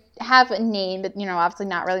 they have a name, but, obviously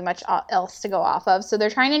not really much else to go off of. So they're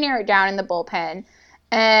trying to narrow it down in the bullpen.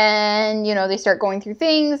 And, they start going through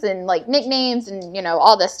things and, like, nicknames and,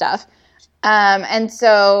 all this stuff. And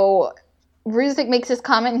so Ruzek makes this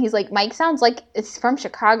comment, and he's like, Mike sounds like it's from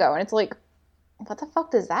Chicago. And it's like, what the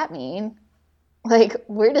fuck does that mean? Like,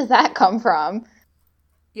 where does that come from?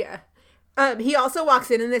 Yeah. He also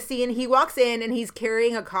walks in this scene. He walks in, and he's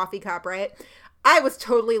carrying a coffee cup, right? I was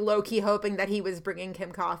totally low-key hoping that he was bringing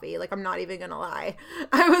Kim coffee. Like, I'm not even gonna lie.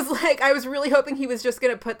 I was really hoping he was just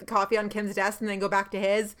gonna put the coffee on Kim's desk and then go back to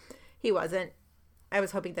his. He wasn't. I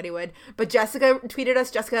was hoping that he would. But Jessica tweeted us,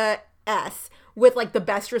 Jessica S., with, like, the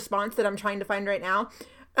best response that I'm trying to find right now.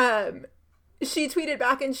 She tweeted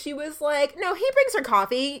back and she was like, no, he brings her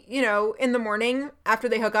coffee, in the morning after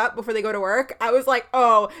they hook up before they go to work. I was like,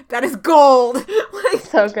 oh, that is gold. Like,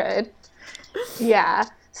 so good. Yeah.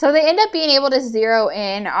 So they end up being able to zero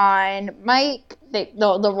in on Mike,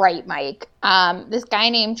 the right Mike, this guy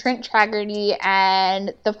named Trent Tragedy,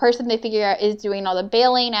 and the person they figure out is doing all the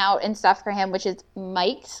bailing out and stuff for him, which is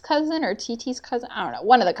Mike's cousin or TT's cousin. I don't know,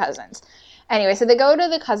 one of the cousins. Anyway, so they go to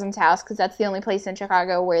the cousin's house because that's the only place in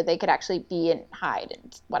Chicago where they could actually be and hide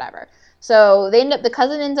and whatever. So the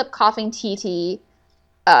cousin ends up coughing TT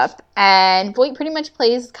up, and Voight pretty much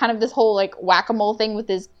plays kind of this whole, like, whack-a-mole thing with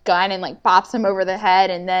his gun and, like, bops him over the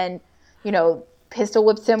head and then, pistol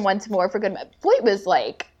whips him once more for good. Voight was,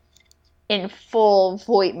 like, in full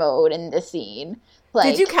Voight mode in this scene.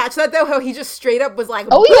 Like, did you catch that though? How he just straight up was like,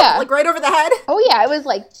 oh boop, yeah, like right over the head. Oh yeah, it was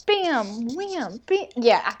like bam, wham, bam.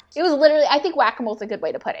 Yeah, it was literally. I think whack-a-mole's a good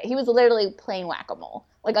way to put it. He was literally playing whack-a-mole,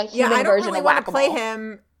 like a human I don't version really of want to whack-a-mole. play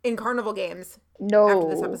him in carnival games. No,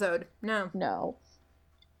 after this episode, no.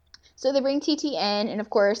 So they bring TT in, and of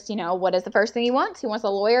course, you know what is the first thing he wants? He wants a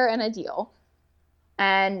lawyer and a deal.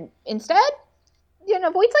 And instead, you know,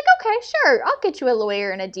 Voight's like, okay, sure, I'll get you a lawyer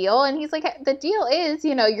and a deal. And he's like, the deal is,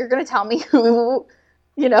 you know, you're gonna tell me who,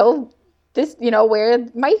 you know, this, you know, where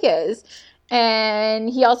Mike is. And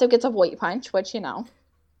he also gets a Voight punch, which, you know.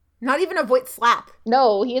 not even a Voight slap.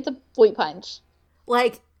 No, he gets a Voight punch.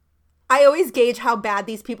 Like, I always gauge how bad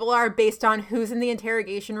these people are based on who's in the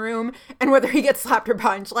interrogation room and whether he gets slapped or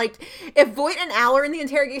punched. Like, if Voight and Al are in the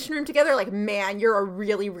interrogation room together, like, man, you're a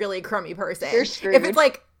really, really crummy person. You're screwed. If it's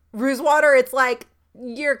like Rosewater, it's like,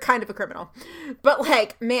 you're kind of a criminal. But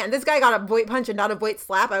like, man, this guy got a Voight punch and not a Voight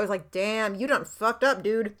slap. I was like, damn, you done fucked up,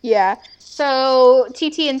 dude. Yeah. So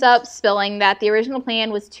TT ends up spilling that the original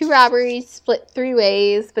plan was 2 robberies split 3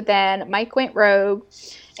 ways, but then Mike went rogue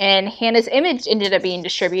and Hannah's image ended up being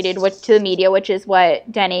distributed to the media, which is what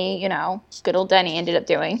Denny, you know, good old Denny ended up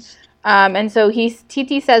doing. And so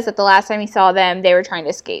TT says that the last time he saw them, they were trying to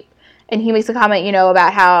escape. And he makes a comment, you know,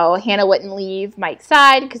 about how Hannah wouldn't leave Mike's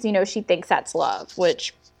side because, you know, she thinks that's love,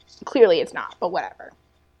 which clearly it's not, but whatever.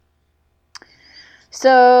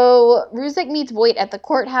 So Ruzek meets Voight at the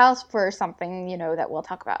courthouse for something, you know, that we'll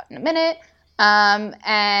talk about in a minute.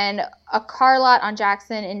 And a car lot on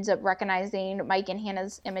Jackson ends up recognizing Mike and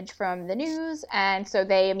Hannah's image from the news, and so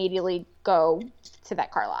they immediately go to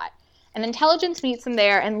that car lot. And intelligence meets them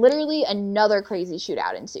there, and literally another crazy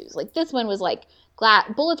shootout ensues. Like, this one was like,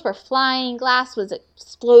 bullets were flying, glass was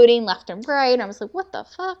exploding left and right, and I was like, what the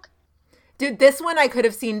fuck? Dude, this one I could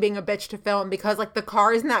have seen being a bitch to film because like the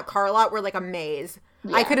cars in that car lot were like a maze.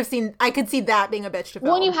 Yeah. I could see that being a bitch to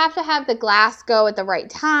film. Well, you have to have the glass go at the right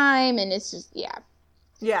time, and it's just, yeah.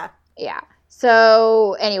 Yeah.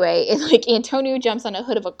 So, anyway, it's like Antonio jumps on a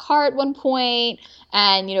hood of a car at one point,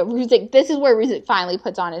 and, you know, Ruzek, this is where Ruzek finally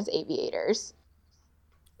puts on his aviators.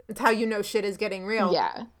 It's how you know shit is getting real.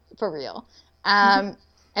 Yeah, for real.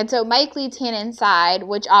 And so Mike leads Hannah inside,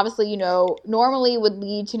 which obviously, you know, normally would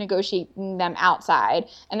lead to negotiating them outside.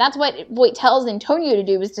 And that's what Voight tells Antonio to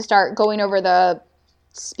do, is to start going over the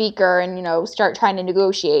speaker and, you know, start trying to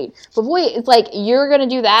negotiate. But Voight is like, you're going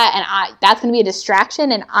to do that, and that's going to be a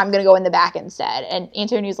distraction, and I'm going to go in the back instead. And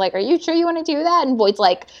Antonio's like, are you sure you want to do that? And Voight's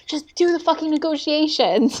like, just do the fucking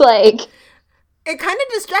negotiations. Like, it kind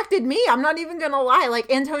of distracted me. I'm not even going to lie.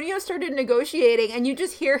 Like, Antonio started negotiating, and you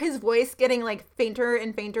just hear his voice getting, like, fainter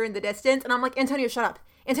and fainter in the distance. And I'm like, Antonio, shut up.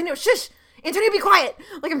 Antonio, shush. Antonio, be quiet.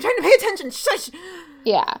 Like, I'm trying to pay attention. Shush.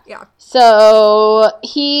 Yeah. Yeah. So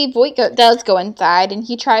Voight does go inside, and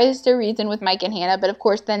he tries to reason with Mike and Hannah. But, of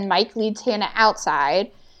course, then Mike leads Hannah outside.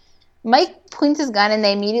 Mike points his gun, and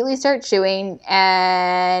they immediately start shooting.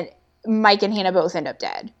 And Mike and Hannah both end up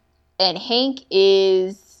dead. And Hank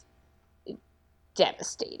is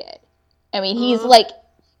devastated. I mean, he's like,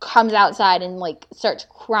 comes outside and like starts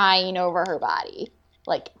crying over her body,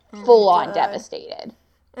 like full on devastated.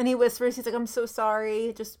 And he whispers, he's like, I'm so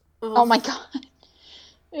sorry. Just, ugh. Oh my God.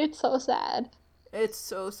 It's so sad. It's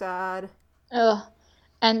so sad. Ugh.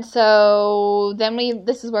 And so then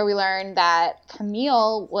this is where we learn that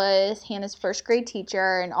Camille was Hannah's first grade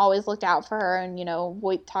teacher and always looked out for her. And, you know,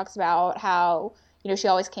 Voight talks about how, you know, she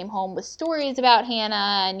always came home with stories about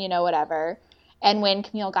Hannah and, you know, whatever. And when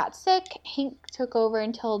Camille got sick, Hank took over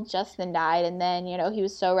until Justin died. And then, you know, he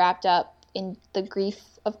was so wrapped up in the grief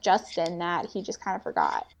of Justin that he just kind of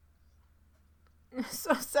forgot.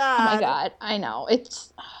 So sad. Oh, my God. I know. It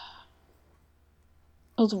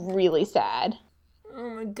was really sad. Oh,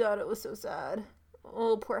 my God. It was so sad.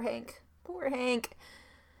 Oh, poor Hank. Poor Hank.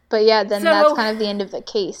 But, yeah, then that's kind of the end of the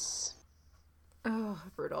case. Oh,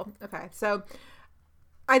 brutal. Okay, so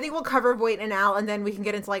I think we'll cover Voight and Al, and then we can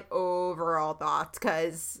get into, like, overall thoughts,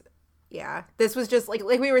 because, yeah, this was just, like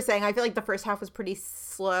we were saying, I feel like the first half was pretty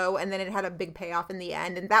slow, and then it had a big payoff in the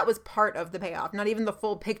end, and that was part of the payoff, not even the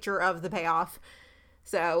full picture of the payoff,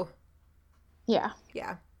 so. Yeah.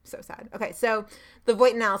 Yeah, so sad. Okay, so the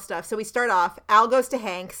Voight and Al stuff. So we start off, Al goes to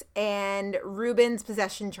Hank's, and Ruben's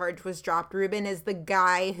possession charge was dropped. Ruben is the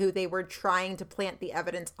guy who they were trying to plant the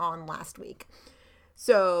evidence on last week.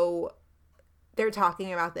 So they're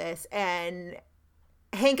talking about this, and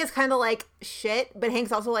Hank is kind of like, shit, but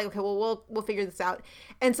Hank's also like, okay, well, we'll figure this out.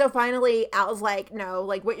 And so finally Al's like, no,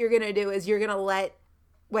 like, what you're gonna do is you're gonna let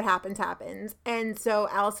what happens. And so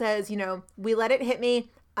Al says, you know, we let it hit me,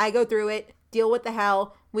 I go through it, deal with the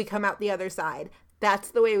hell, we come out the other side. That's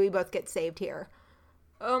the way we both get saved here.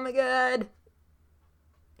 Oh my God.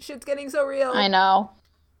 Shit's getting so real. I know.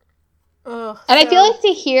 Ugh, And I feel so- like to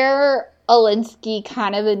hear Alinsky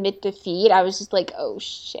kind of admit defeat, I was just like, oh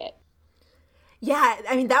shit. Yeah,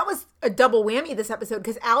 I mean, that was a double whammy this episode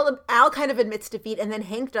because Al kind of admits defeat and then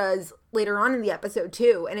Hank does later on in the episode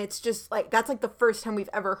too. And it's just like, that's like the first time we've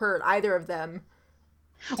ever heard either of them.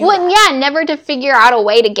 Well, and yeah, never to figure out a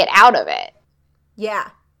way to get out of it. Yeah,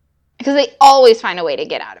 Because they always find a way to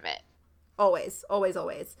get out of it. always, always,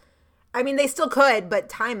 always. I mean, they still could, but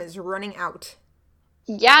time is running out.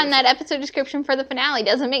 Yeah, and that episode description for the finale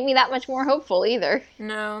doesn't make me that much more hopeful either.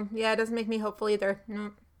 No, yeah, it doesn't make me hopeful either.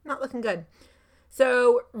 No, not looking good.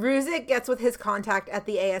 So Ruzek gets with his contact at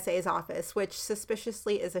the ASA's office, which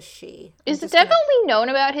suspiciously is a she. Is it definitely known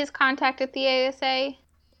about his contact at the ASA?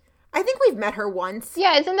 I think we've met her once.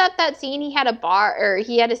 Yeah, isn't that scene he had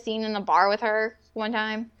he had a scene in the bar with her one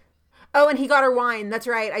time? Oh, and he got her wine. That's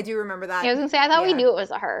right. I do remember that. Yeah, I was gonna say, I thought we Yeah. knew it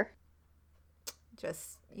was a her.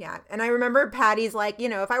 Just, yeah. And I remember Patty's like, you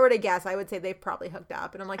know, if I were to guess, I would say they've probably hooked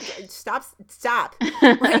up. And I'm like, stop.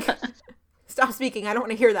 Like, stop speaking. I don't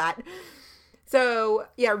want to hear that. So,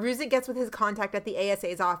 yeah, Ruzek gets with his contact at the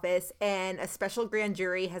ASA's office, and a special grand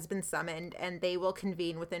jury has been summoned, and they will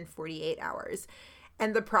convene within 48 hours.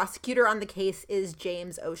 And the prosecutor on the case is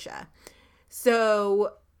James Osha.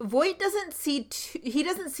 So Voight doesn't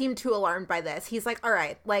seem too alarmed by this. He's like, all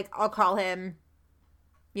right, like, I'll call him.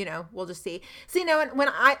 You know, we'll just see. See, no, when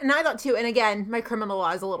I thought too, and again, my criminal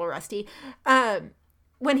law is a little rusty.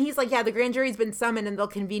 When he's like, yeah, the grand jury's been summoned and they'll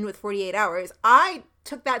convene with 48 hours, I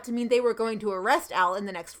took that to mean they were going to arrest Al in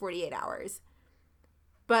the next 48 hours.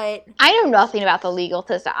 But I know nothing about the legal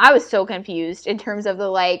system. I was so confused in terms of the,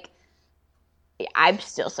 like, I'm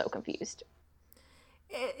still so confused.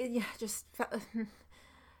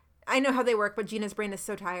 I know how they work, but Gina's brain is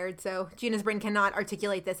so tired, so Gina's brain cannot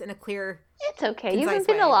articulate this in a clear, It's okay. You've concise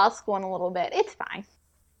been to way. law school in a little bit. It's fine.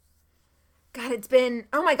 God, it's been,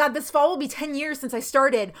 oh my God, this fall will be 10 years since I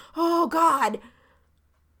started. Oh God.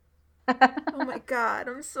 Oh my God,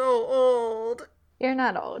 I'm so old. You're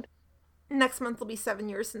not old. Next month will be 7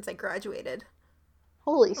 years since I graduated.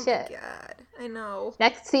 Holy Oh shit. my God, I know.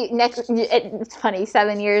 It's funny,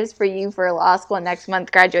 7 years for you for law school, and next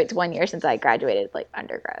month graduates 1 year since I graduated, like,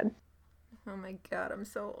 undergrad. Oh my God, I'm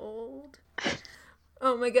so old.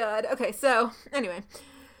 Oh my God. Okay, so anyway.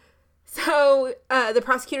 So the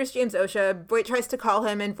prosecutor's James Osha. Voight tries to call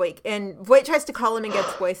him and Voight tries to call him and gets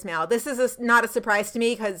voicemail. This is not a surprise to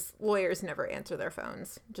me because lawyers never answer their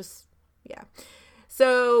phones. Just, yeah.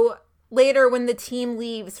 So later when the team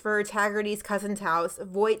leaves for Taggarty's cousin's house,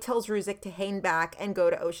 Voight tells Ruzek to hang back and go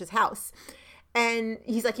to Osha's house. And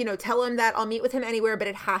he's like, you know, tell him that I'll meet with him anywhere, but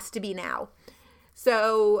it has to be now.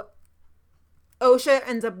 So Osha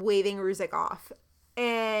ends up waving Ruzek off.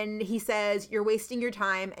 And he says, you're wasting your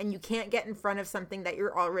time and you can't get in front of something that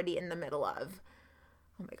you're already in the middle of.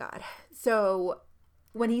 Oh my God. So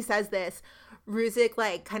when he says this, Ruzek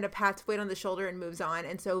like kind of pats Voight on the shoulder and moves on.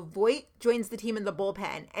 And so Voight joins the team in the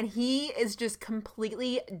bullpen and he is just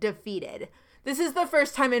completely defeated. This is the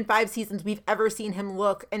first time in 5 seasons we've ever seen him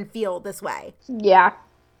look and feel this way. Yeah.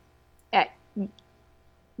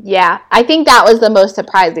 Yeah. I think that was the most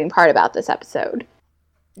surprising part about this episode.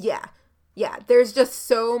 Yeah. Yeah, there's just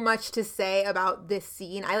so much to say about this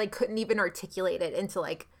scene. I like couldn't even articulate it into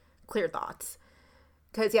like clear thoughts.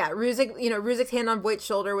 Cause yeah, Ruzek's hand on Voight's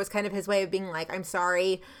shoulder was kind of his way of being like, I'm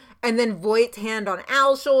sorry. And then Voight's hand on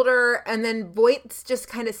Al's shoulder, and then Voight's just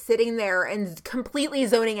kind of sitting there and completely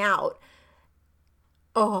zoning out.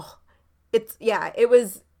 Oh, it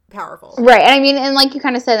was powerful. Right. And I mean, and like you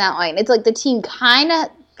kind of said in that line, it's like the team kind of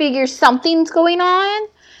figures something's going on.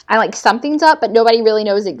 And like something's up, but nobody really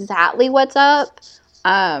knows exactly what's up.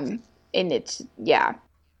 And it's, yeah.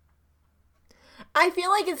 I feel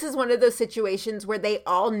like this is one of those situations where they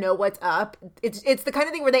all know what's up. It's the kind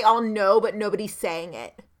of thing where they all know, but nobody's saying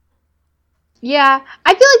it. Yeah.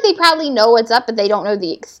 I feel like they probably know what's up, but they don't know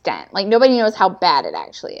the extent. Like nobody knows how bad it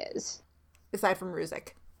actually is. Aside from Ruzek.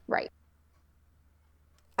 Right.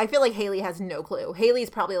 I feel like Haley has no clue. Haley's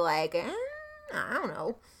probably like, I don't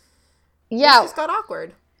know. Yeah. It just got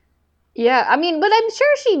awkward. Yeah, I mean, but I'm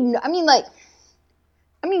sure she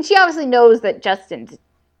obviously knows that Justin's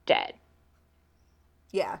dead.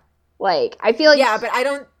 Yeah. Like, I feel like Yeah,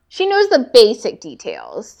 but she knows the basic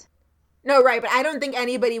details. No, right, but I don't think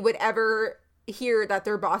anybody would ever hear that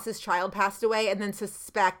their boss's child passed away and then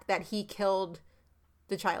suspect that he killed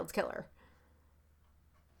the child's killer.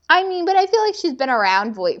 I mean, but I feel like she's been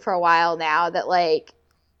around Voight for a while now, that, like,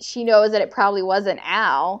 she knows that it probably wasn't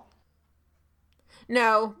Al.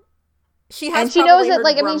 No. She has And she knows that, heard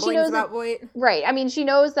like, I mean, she rumblings knows about that, Voight. right. I mean, she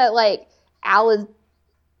knows that, like, Al is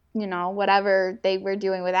you know, whatever they were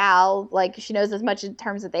doing with Al, like, she knows as much in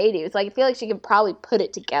terms that they do. So, like, I feel like she can probably put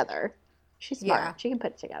it together. She's smart. Yeah. She can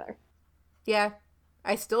put it together. Yeah.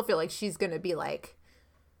 I still feel like she's going to be, like,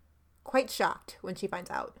 quite shocked when she finds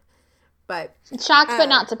out. But Shocked but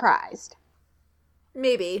not surprised.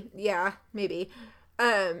 maybe. Yeah, maybe.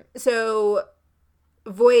 So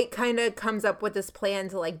Voight kind of comes up with this plan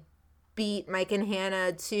to, like, beat Mike and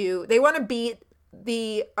Hannah to... They want to beat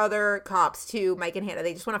the other cops to Mike and Hannah.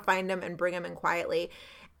 They just want to find them and bring them in quietly.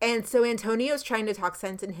 And so Antonio's trying to talk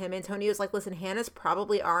sense in him. Antonio's like, listen, Hannah's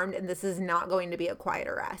probably armed and this is not going to be a quiet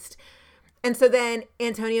arrest. And so then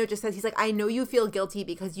Antonio just says, he's like, I know you feel guilty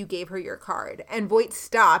because you gave her your card. And Voight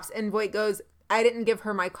stops and Voight goes, I didn't give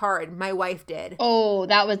her my card. My wife did. Oh,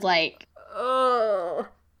 that was like, Oh,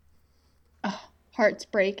 hearts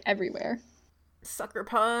break everywhere. sucker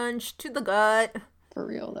punch to the gut. For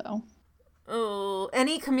real, though. Oh,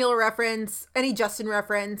 any Camille reference, any Justin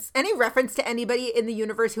reference, any reference to anybody in the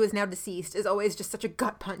universe who is now deceased is always just such a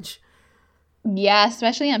gut punch. Yeah,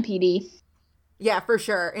 especially on PD. Yeah, for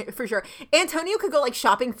sure. For sure. Antonio could go like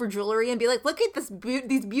shopping for jewelry and be like, look at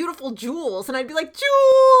these beautiful jewels. And I'd be like,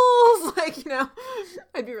 jewels! Like, you know,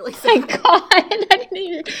 I'd be really My sad. God, I didn't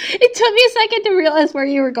even, it took me a second to realize where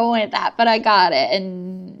you were going with that, but I got it,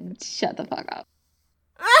 and shut the fuck up.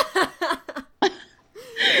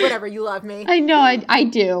 Whatever, you love me. I know, I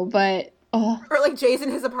do, but, oh. Or like Jay's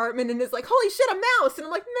in his apartment and is like, holy shit, a mouse. And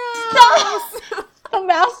I'm like, mouse! The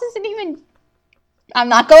mouse isn't even, I'm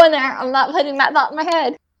not going there. I'm not putting that thought in my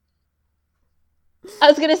head. I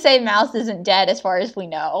was going to say mouse isn't dead as far as we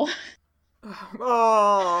know.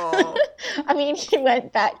 Oh. I mean, he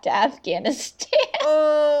went back to Afghanistan.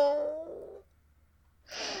 Oh.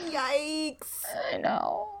 Yikes. I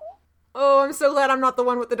know. Oh, I'm so glad I'm not the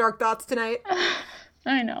one with the dark thoughts tonight.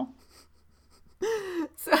 I know.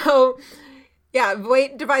 So, yeah,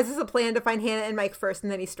 Voight devises a plan to find Hannah and Mike first,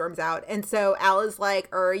 and then he storms out. And so Al is like,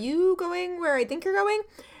 are you going where I think you're going?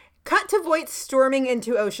 Cut to Voight storming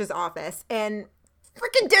into OSHA's office, and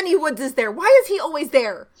freaking Denny Woods is there. Why is he always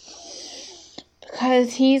there?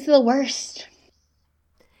 Because he's the worst.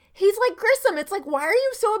 He's like Grissom. It's like, why are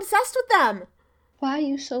you so obsessed with them? Why are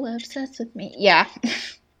you so obsessed with me? Yeah.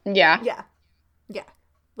 Yeah. Yeah. Yeah.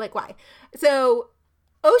 Like, why? So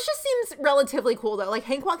OSHA seems relatively cool, though. Like,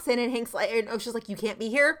 Hank walks in and Hank's like, and OSHA's like, you can't be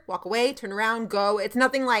here. Walk away, turn around, go. It's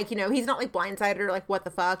nothing like, you know, he's not like blindsided or like, what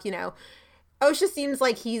the fuck, you know. OSHA seems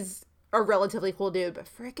like he's a relatively cool dude, but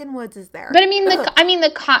frickin' Woods is there. But I mean,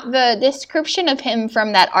 the description of him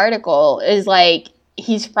from that article is like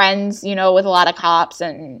he's friends, you know, with a lot of cops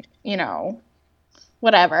and, you know,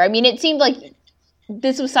 whatever. I mean, it seemed like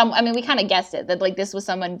this was we kind of guessed it, that like this was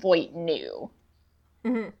someone Voight knew.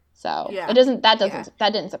 Mm-hmm. So Yeah.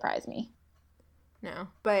 that didn't surprise me. No,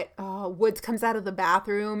 but Woods comes out of the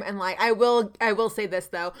bathroom and like I will say this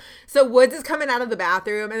though. So Woods is coming out of the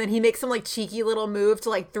bathroom and then he makes some like cheeky little move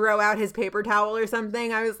to like throw out his paper towel or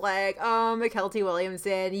something. I was like, oh, McKelty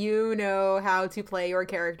Williamson, you know how to play your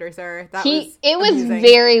character, sir. It was amazing.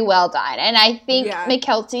 very well done, and I think Yeah.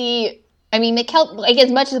 McKelty. I mean, like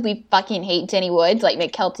as much as we fucking hate Denny Woods, like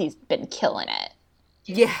McKelty's been killing it.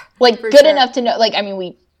 Yeah, Like for good sure. enough to know. Like I mean,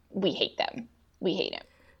 we hate them. We hate him.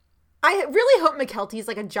 I really hope McKelty's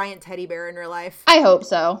like a giant teddy bear in real life. I hope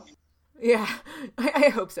so. Yeah, I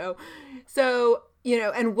hope so. So, you know,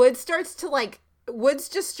 and Woods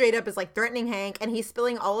just straight up is like threatening Hank, and he's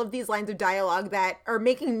spilling all of these lines of dialogue that are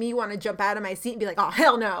making me want to jump out of my seat and be like, oh,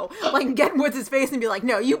 hell no. Like, get in Woods' face and be like,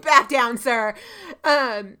 no, you back down, sir.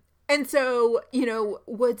 And so, you know,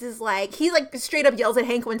 Woods is like, he like straight up yells at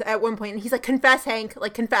Hank at one point, and he's like, confess, Hank,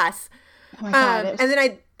 like, confess. Oh my God, And then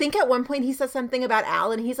I think at one point he says something about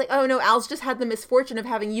Al, and he's like, oh no, Al's just had the misfortune of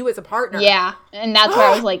having you as a partner. yeah, and that's where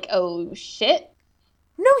I was like, oh shit.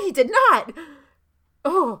 No, he did not.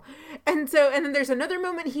 Oh, and then there's another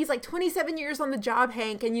moment. He's like 27 years on the job,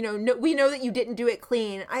 Hank, and you know, we know that you didn't do it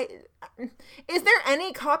clean. Is there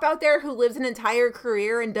any cop out there who lives an entire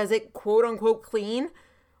career and does it quote unquote clean?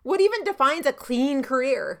 What even defines a clean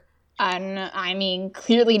career? I mean,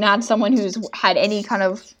 clearly not someone who's had any kind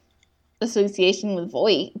of association with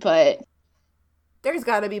Voight, but There's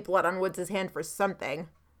got to be blood on Woods' hand for something.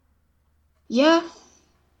 yeah.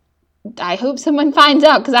 I hope someone finds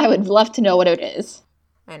out because I would love to know what it is.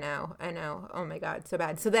 I know. Oh my God, so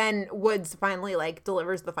bad. So then Woods finally like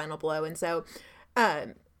delivers the final blow, and so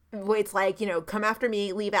Voight's like, you know, come after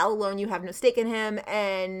me, leave Al alone, you have no stake in him,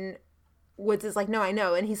 and Woods is like, no, I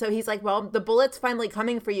know, and he's like, well, the bullet's finally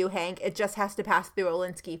coming for you, Hank. It just has to pass through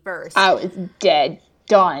Olinsky first. I was dead.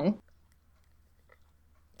 Done.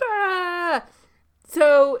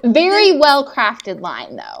 So Very well crafted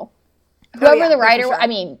line though. Whoever the writer, for sure. I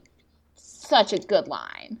mean, such a good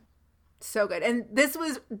line. So good. And this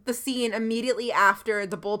was the scene immediately after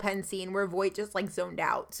the bullpen scene where Voight just like zoned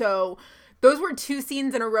out. So those were 2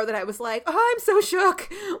 scenes in a row that I was like, oh, I'm so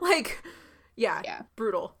shook. Like, yeah.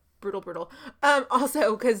 Brutal.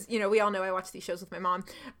 Also, because, you know, we all know I watch these shows with my mom.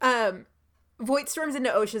 Voight storms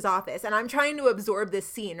into OSHA's office, and I'm trying to absorb this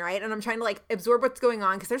scene, right? And I'm trying to, like, absorb what's going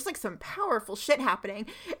on, because there's, like, some powerful shit happening.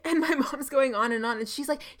 And my mom's going on, and she's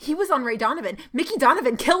like, he was on Ray Donovan. Mickey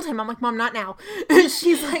Donovan killed him. I'm like, Mom, not now. And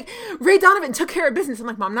she's like, Ray Donovan took care of business. I'm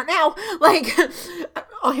like, Mom, not now. Like,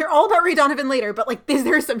 I'll hear all about Ray Donovan later, but, like,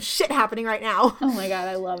 there's some shit happening right now. Oh, my God,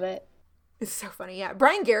 I love it. It's so funny, yeah.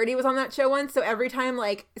 Brian Garrity was on that show once, so every time,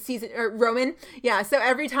 like, Roman, yeah, so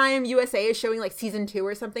every time USA is showing, like, season 2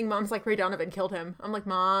 or something, Mom's like, Ray Donovan killed him. I'm like,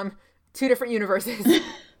 Mom, 2 different universes.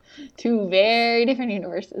 2 very different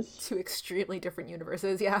universes. 2 extremely different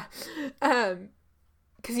universes, yeah. Because,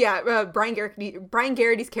 yeah, Brian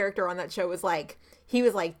Garrity's character on that show was, like, he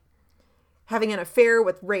was, like, having an affair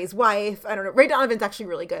with Ray's wife. I don't know. Ray Donovan's actually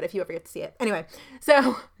really good if you ever get to see it. Anyway,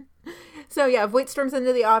 So yeah, Voight storms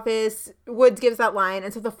into the office, Woods gives that line,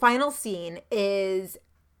 and so the final scene is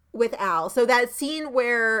with Al. So that scene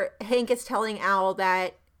where Hank is telling Al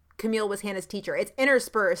that Camille was Hannah's teacher, it's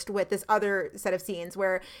interspersed with this other set of scenes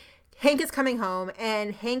where Hank is coming home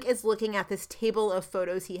and Hank is looking at this table of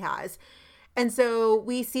photos he has. And so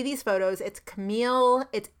we see these photos. It's Camille,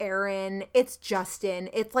 it's Aaron, it's Justin.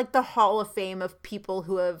 It's like the Hall of Fame of people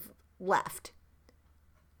who have left.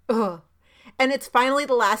 Ugh. And it's finally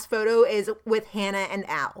the last photo is with Hannah and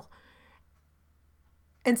Al.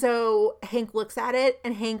 And so Hank looks at it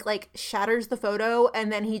and Hank like shatters the photo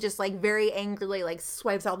and then he just like very angrily like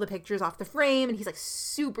swipes all the pictures off the frame and he's like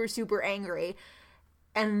super, super angry.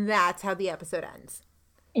 And that's how the episode ends.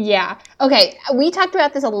 Yeah. Okay. We talked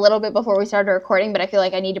about this a little bit before we started recording, but I feel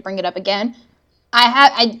like I need to bring it up again.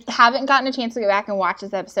 I haven't gotten a chance to go back and watch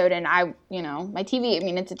this episode, and my TV, I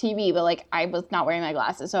mean, it's a TV, but, like, I was not wearing my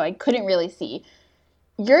glasses, so I couldn't really see.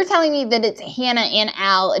 You're telling me that it's Hannah and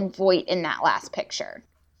Al and Voight in that last picture.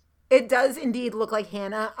 It does indeed look like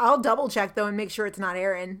Hannah. I'll double check, though, and make sure it's not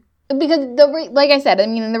Aaron. Because, like I said, I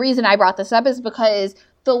mean, the reason I brought this up is because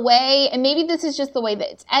the way, and maybe this is just the way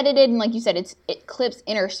that it's edited, and like you said, it clips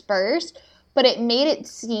interspersed, but it made it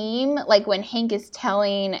seem like when Hank is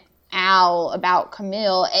telling Al about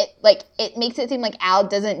Camille, it makes it seem like Al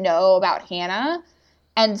doesn't know about Hannah,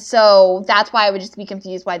 and so that's why I would just be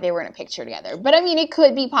confused why they were in a picture together. But I mean, it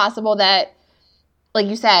could be possible that, like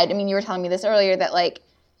you said, I mean, you were telling me this earlier, that like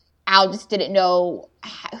Al just didn't know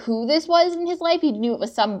who this was in his life. He knew it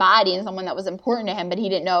was somebody and someone that was important to him, but he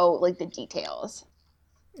didn't know like the details.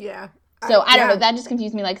 Yeah. So I don't know. That just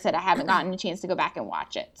confused me. Like I said, I haven't gotten a chance to go back and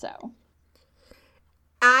watch it. So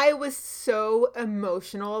I was so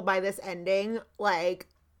emotional by this ending. Like,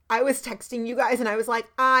 I was texting you guys and I was like,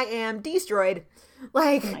 I am destroyed.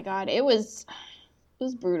 Like, oh my God, it was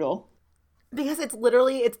brutal. Because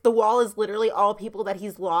the wall is literally all people that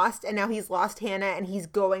he's lost, and now he's lost Hannah and he's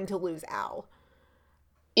going to lose Al.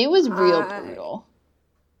 It was real brutal.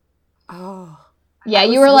 Oh. Yeah,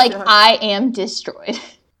 you were like, I am destroyed.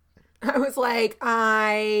 I was like,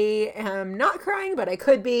 I am not crying, but I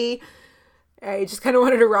could be. I just kind of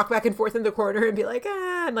wanted to rock back and forth in the corner and be like,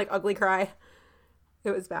 and like ugly cry.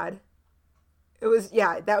 It was bad.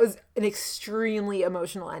 That was an extremely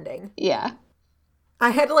emotional ending. Yeah. I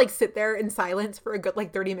had to like sit there in silence for a good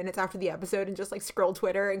like 30 minutes after the episode and just like scroll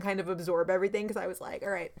Twitter and kind of absorb everything because I was like, all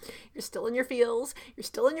right, you're still in your feels.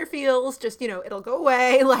 Just, it'll go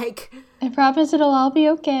away. Like, I promise it'll all be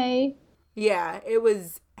okay. Yeah, it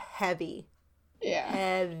was heavy. Yeah.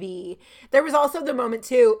 Heavy. There was also the moment,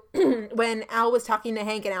 too, when Al was talking to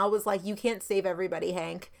Hank and Al was like, you can't save everybody,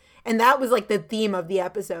 Hank. And that was like the theme of the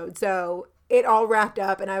episode. So it all wrapped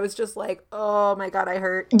up and I was just like, oh my God, I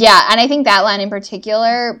hurt. Yeah, and I think that line in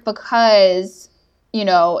particular because, it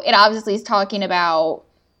obviously is talking about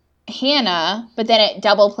Hannah, but then it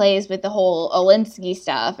double plays with the whole Olinsky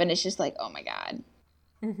stuff and it's just like, oh my God.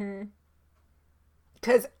 Mm-hmm.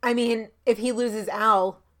 Because, I mean, if he loses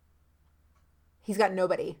Al, he's got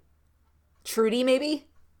nobody. Trudy, maybe?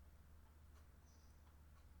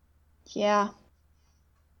 Yeah.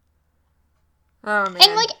 Oh, man.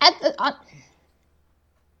 And, like,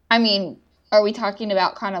 I mean, are we talking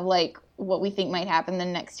about kind of, like, what we think might happen in the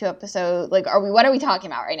next 2 episodes? Like, what are we talking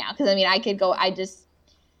about right now? Because, I mean,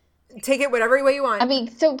 Take it whatever way you want. I mean,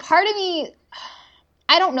 so part of me,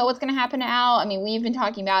 I don't know what's going to happen to Al. I mean, we've been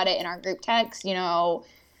talking about it in our group text, I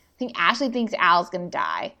think Ashley thinks Al's going to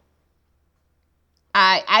die.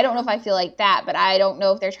 I don't know if I feel like that, but I don't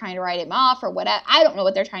know if they're trying to write him off or what. I don't know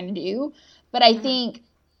what they're trying to do. But I think,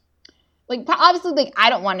 like, obviously, like, I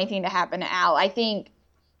don't want anything to happen to Al. I think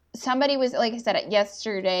somebody was, like I said, in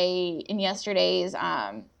yesterday's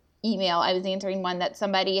email, I was answering one that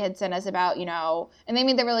somebody had sent us about, you know, and they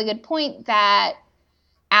made the really good point that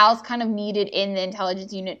Al's kind of needed in the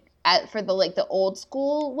intelligence unit for the, like, the old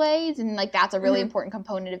school ways, and, like, that's a really important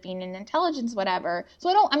component of being in intelligence, whatever.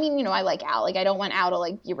 So I mean, you know, I like Al. Like, I don't want Al to,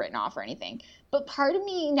 like, be written off or anything. But part of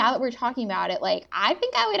me, now that we're talking about it, like, I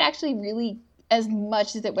think I would actually really, as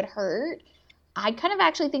much as it would hurt, I kind of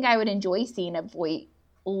actually think I would enjoy seeing a Voight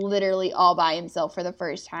literally all by himself for the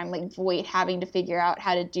first time. Like, Voight having to figure out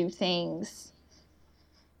how to do things.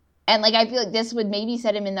 And, like, I feel like this would maybe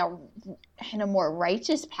set him in a more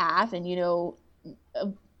righteous path, and, you know,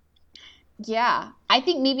 yeah. I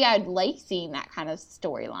think maybe I'd like seeing that kind of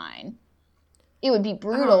storyline. It would be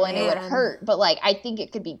brutal and it would hurt, but, like, I think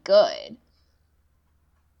it could be good.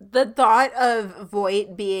 The thought of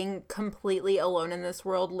Voight being completely alone in this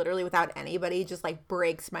world, literally without anybody, just, like,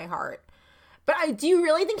 breaks my heart. But do you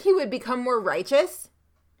really think he would become more righteous?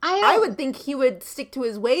 I would think he would stick to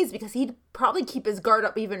his ways because he'd probably keep his guard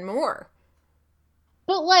up even more.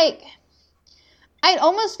 But, like, I'd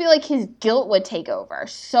almost feel like his guilt would take over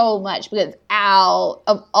so much because Al,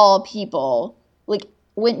 of all people, like,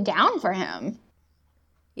 went down for him.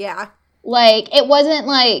 Yeah. Like, it wasn't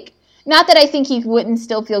like, not that I think he wouldn't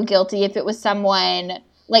still feel guilty if it was someone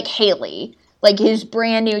like Haley, like, who's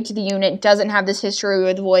brand new to the unit, doesn't have this history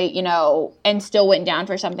with Voight, you know, and still went down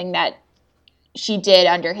for something that she did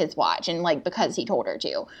under his watch and, like, because he told her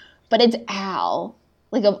to. But it's Al.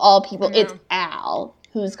 Like, of all people, it's Al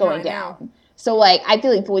who's going down. So, like, I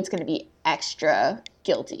feel like Voight's going to be extra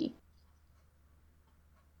guilty.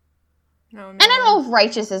 Oh, and I don't know if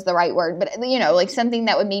righteous is the right word, but, you know, like, something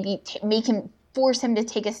that would maybe force him to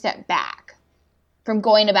take a step back from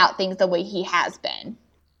going about things the way he has been.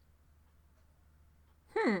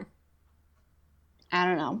 I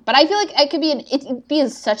don't know. But I feel like it'd be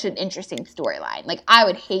such an interesting storyline. Like, I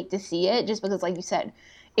would hate to see it just because, like you said,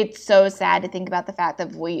 it's so sad to think about the fact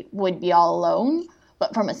that Voight would be all alone.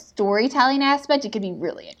 But from a storytelling aspect, it could be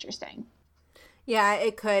really interesting. Yeah,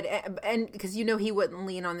 it could. And because, you know, he wouldn't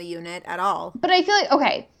lean on the unit at all. But I feel like,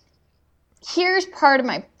 okay, here's part of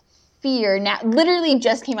my fear. Now, literally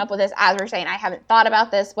just came up with this as we're saying. I haven't thought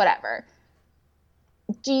about this, whatever.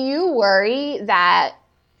 Do you worry that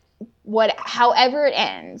however it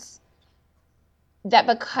ends, that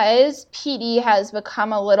because PD has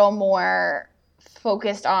become a little more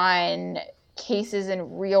focused on cases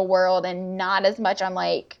in real world and not as much on,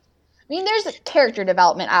 like, I mean, there's character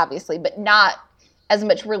development, obviously, but not as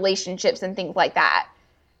much relationships and things like that.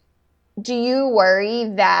 Do you worry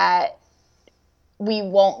that we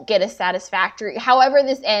won't get a satisfactory, however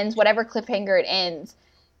this ends, whatever cliffhanger it ends,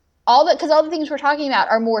 because all the things we're talking about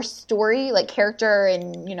are more story, like character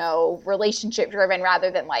and, you know, relationship driven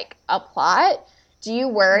rather than, like, a plot? Do you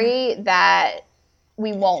worry that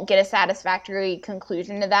we won't get a satisfactory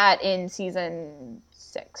conclusion to that in season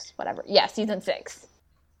 6, whatever? Yeah, season 6.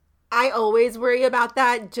 I always worry about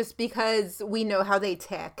that just because we know how they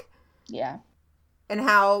tick. Yeah. And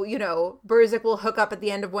how, you know, Burzek will hook up at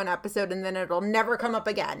the end of one episode and then it'll never come up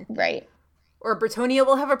again. Right. Or Britonia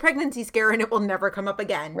will have a pregnancy scare and it will never come up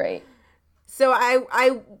again. Right. So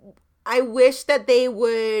I wish that they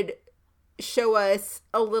would show us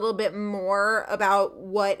a little bit more about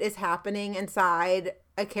what is happening inside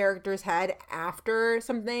a character's head after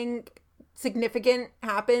something significant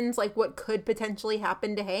happens, like what could potentially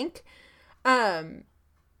happen to Hank.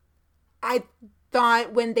 I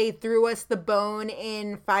thought when they threw us the bone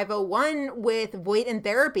in 501 with Voight in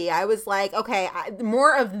therapy, I was like, okay,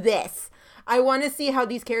 more of this. I want to see how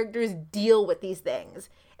these characters deal with these things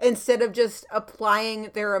instead of just applying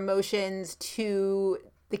their emotions to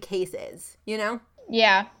the cases, you know?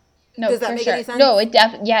 Yeah. No, does that make any sense? No, it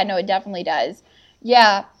definitely does.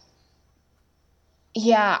 Yeah.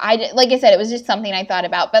 Yeah, like I said, it was just something I thought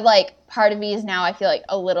about. But, like, part of me is now I feel, like,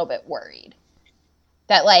 a little bit worried.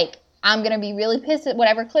 That, like, I'm going to be really pissed at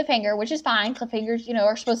whatever cliffhanger, which is fine. Cliffhangers, you know,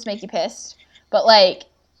 are supposed to make you pissed. But, like,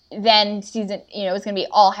 then season, you know, it's going to be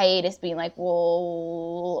all hiatus being like,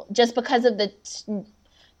 well, just because of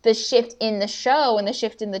the shift in the show and the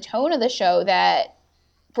shift in the tone of the show, that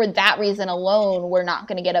for that reason alone, we're not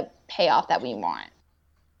going to get a payoff that we want.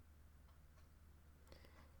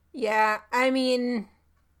 Yeah, I mean,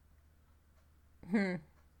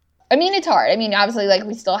 it's hard. I mean, obviously, like,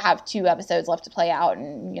 we still have 2 episodes left to play out,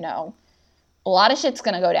 and, you know, a lot of shit's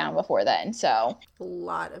going to go down before then, so. A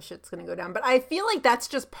lot of shit's going to go down. But I feel like that's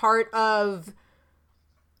just part of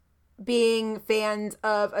being fans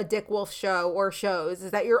of a Dick Wolf show or shows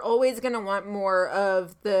is that you're always going to want more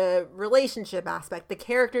of the relationship aspect, the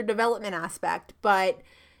character development aspect, but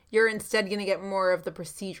you're instead going to get more of the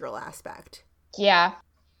procedural aspect. Yeah.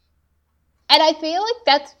 And I feel like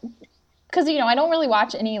that's because, you know, I don't really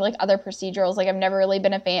watch any like other procedurals. Like I've never really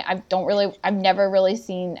been a fan. I've never really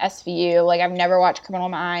seen SVU. Like I've never watched Criminal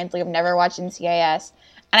Minds. Like I've never watched NCIS.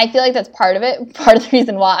 And I feel like that's part of it, part of the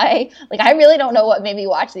reason why. Like, I really don't know what made me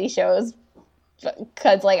watch these shows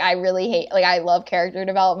because, like, I really hate, like, I love character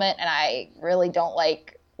development, and I really don't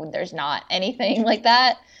like when there's not anything like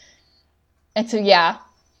that. And so, yeah,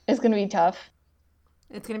 it's going to be tough.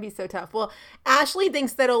 It's going to be so tough. Well, Ashley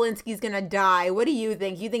thinks that Olinsky's going to die. What do you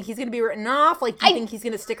think? You think he's going to be written off? Like, do you think he's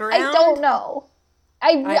going to stick around? I don't know.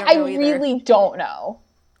 I really don't know.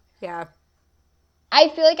 Yeah. I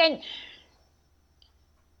feel like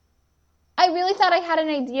I really thought I had an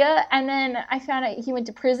idea, and then I found out he went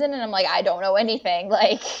to prison, and I'm like, I don't know anything.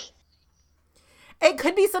 Like, it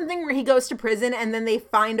could be something where he goes to prison, and then they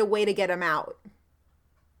find a way to get him out.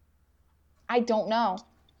 I don't know.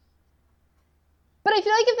 But I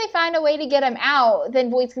feel like if they find a way to get him out, then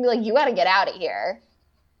Voight's gonna be like, you gotta get out of here.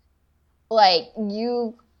 Like,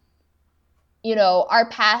 you know, our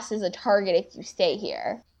past is a target if you stay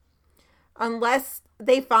here. Unless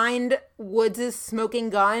they find Woods' smoking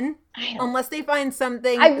gun, unless they find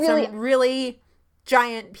something, some really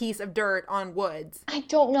giant piece of dirt on Woods. I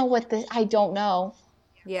don't know I don't know.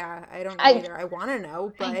 Yeah, I don't know either. I want to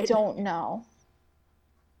know, but I don't know.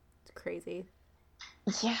 It's crazy.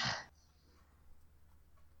 Yeah.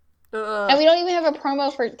 Ugh. And we don't even have a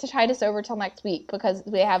promo to tide us over till next week because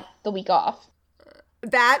we have the week off.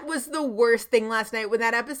 That was the worst thing last night when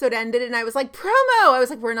that episode ended and I was like, promo! I was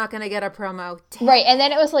like, we're not going to get a promo. Damn. Right, and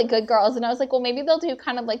then it was like Good Girls, and I was like, well, maybe they'll do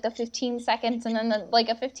kind of like the 15 seconds and then like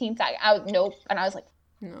a 15 second. Nope. And I was like,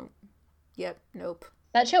 no. Yep, nope.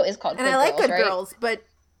 That show is called Good Girls, and I like Good right? Girls, but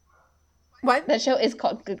what? That show is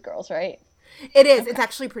called Good Girls, right? It is. Okay. It's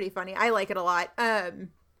actually pretty funny. I like it a lot.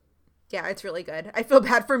 Yeah, it's really good. I feel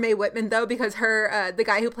bad for Mae Whitman, though, because the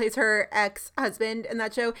guy who plays her ex-husband in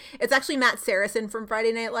that show, it's actually Matt Saracen from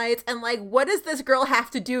Friday Night Lights. And, like, what does this girl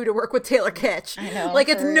have to do to work with Taylor Kitsch? I know. Like,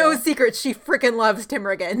 it's no secret she freaking loves Tim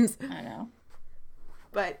Riggins. I know.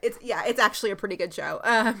 But it's actually a pretty good show.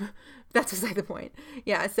 That's beside the point.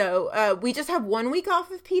 Yeah, so we just have 1 week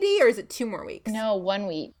off of PD, or is it 2 more weeks? No, 1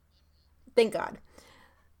 week. Thank God.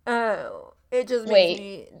 It just makes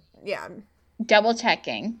me, yeah. Double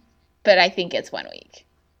checking. But I think it's 1 week.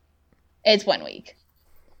 It's 1 week.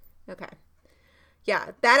 Okay.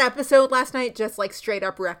 Yeah, that episode last night just, like, straight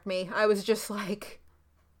up wrecked me. I was just like...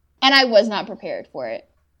 And I was not prepared for it.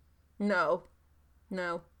 No.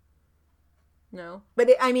 But,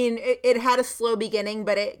 it had a slow beginning,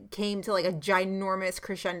 but it came to, like, a ginormous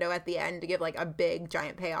crescendo at the end to give, like, a big,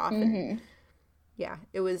 giant payoff. Mm-hmm. And, yeah,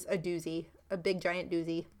 it was a doozy. A big, giant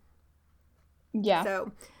doozy. Yeah.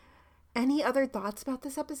 So... Any other thoughts about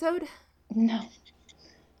this episode? No.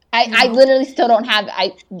 I literally still don't have...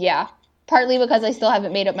 Partly because I still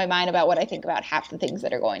haven't made up my mind about what I think about half the things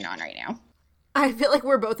that are going on right now. I feel like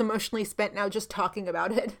we're both emotionally spent now just talking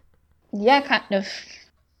about it. Yeah, kind of.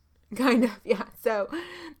 Kind of, yeah. So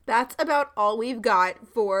that's about all we've got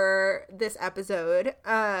for this episode.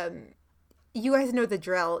 You guys know the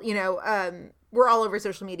drill. You know, we're all over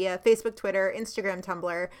social media. Facebook, Twitter, Instagram,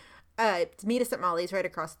 Tumblr. Meet us at Molly's right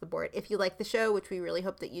across the board. If you like the show, which we really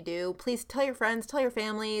hope that you do, please tell your friends, tell your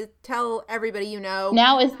family, tell everybody you know.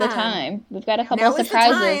 Now is the time. We've got a couple of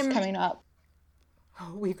surprises coming up.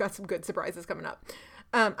 Oh, we've got some good surprises coming up.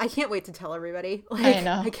 I can't wait to tell everybody. I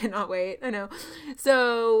know. I cannot wait. I know.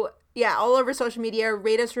 So, yeah, all over social media.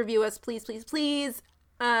 Rate us, review us, please, please, please.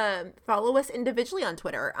 Follow us individually on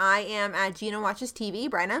Twitter. I am at Gina Watches TV.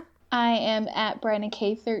 Bryna? I am at Bryna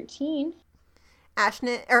K13.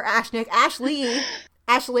 Ashley is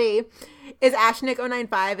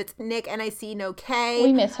Ashnick095. It's Nick, N-I-C, no K.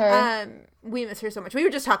 We miss her. We miss her so much. We were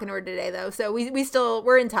just talking to her today, though, so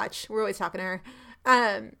we're in touch. We're always talking to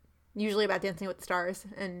her. Usually about Dancing with the Stars.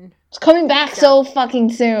 And it's coming back so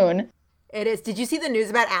fucking soon. It is. Did you see the news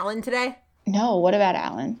about Alan today? No, what about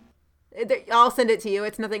Alan? I'll send it to you.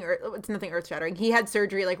 It's nothing earth-shattering. He had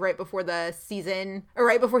surgery, like, right before the season, or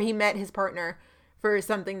right before he met his partner for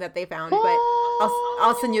something that they found, but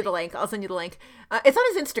I'll send you the link. It's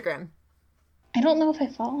on his Instagram. I don't know if I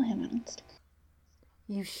follow him on Instagram.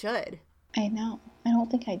 You should. I know. I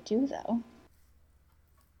don't think I do, though.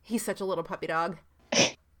 He's such a little puppy dog.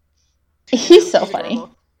 He's so funny.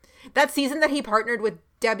 Adorable. That season that he partnered with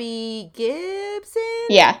Debbie Gibson?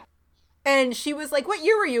 Yeah. And she was like, what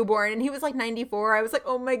year were you born? And he was like 94. I was like,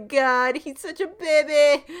 oh my God, he's such a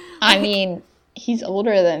baby. I mean, he's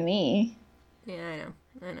older than me. Yeah, I know.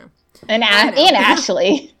 And know. and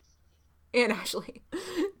Ashley. And Ashley.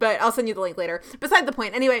 But I'll send you the link later. Beside the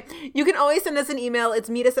point. Anyway, you can always send us an email. It's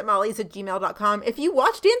meetususatmollys@gmail.com. If you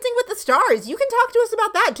watch Dancing with the Stars, you can talk to us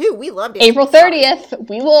about that too. We love Dancing April with the Stars. 30th.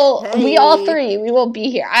 We all three, we will be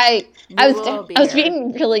here. I was here.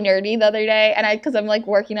 being really nerdy the other day, and because I'm like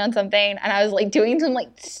working on something, and I was like doing some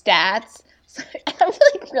like stats. So I'm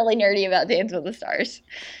like really nerdy about Dance with the Stars.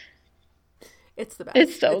 It's the best.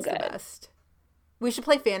 It's so the good. best. We should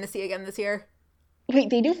play fantasy again this year. Wait,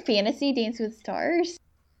 they do fantasy Dance with Stars?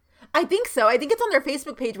 I think so. I think it's on their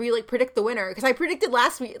Facebook page where you like predict the winner. Because I predicted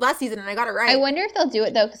last season and I got it right. I wonder if they'll do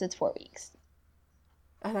it though, because it's 4 weeks.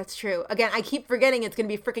 Oh, that's true. Again, I keep forgetting it's going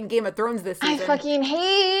to be freaking Game of Thrones this season. I fucking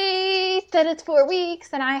hate that it's 4 weeks,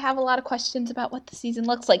 and I have a lot of questions about what the season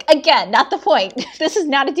looks like. Again, not the point. This is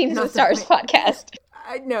not a Dance with Stars podcast.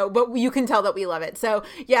 No, but you can tell that we love it. So,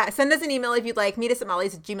 yeah, send us an email if you'd like.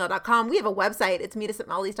 meetusatmollys@gmail.com. We have a website. It's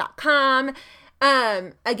meetusatmollys.com.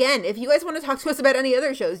 Again, if you guys want to talk to us about any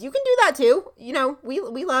other shows, you can do that too. You know,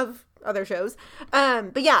 we love other shows.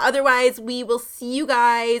 But yeah, otherwise we will see you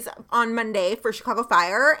guys on Monday for Chicago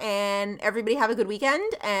Fire, and everybody have a good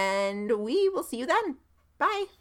weekend, and we will see you then. Bye.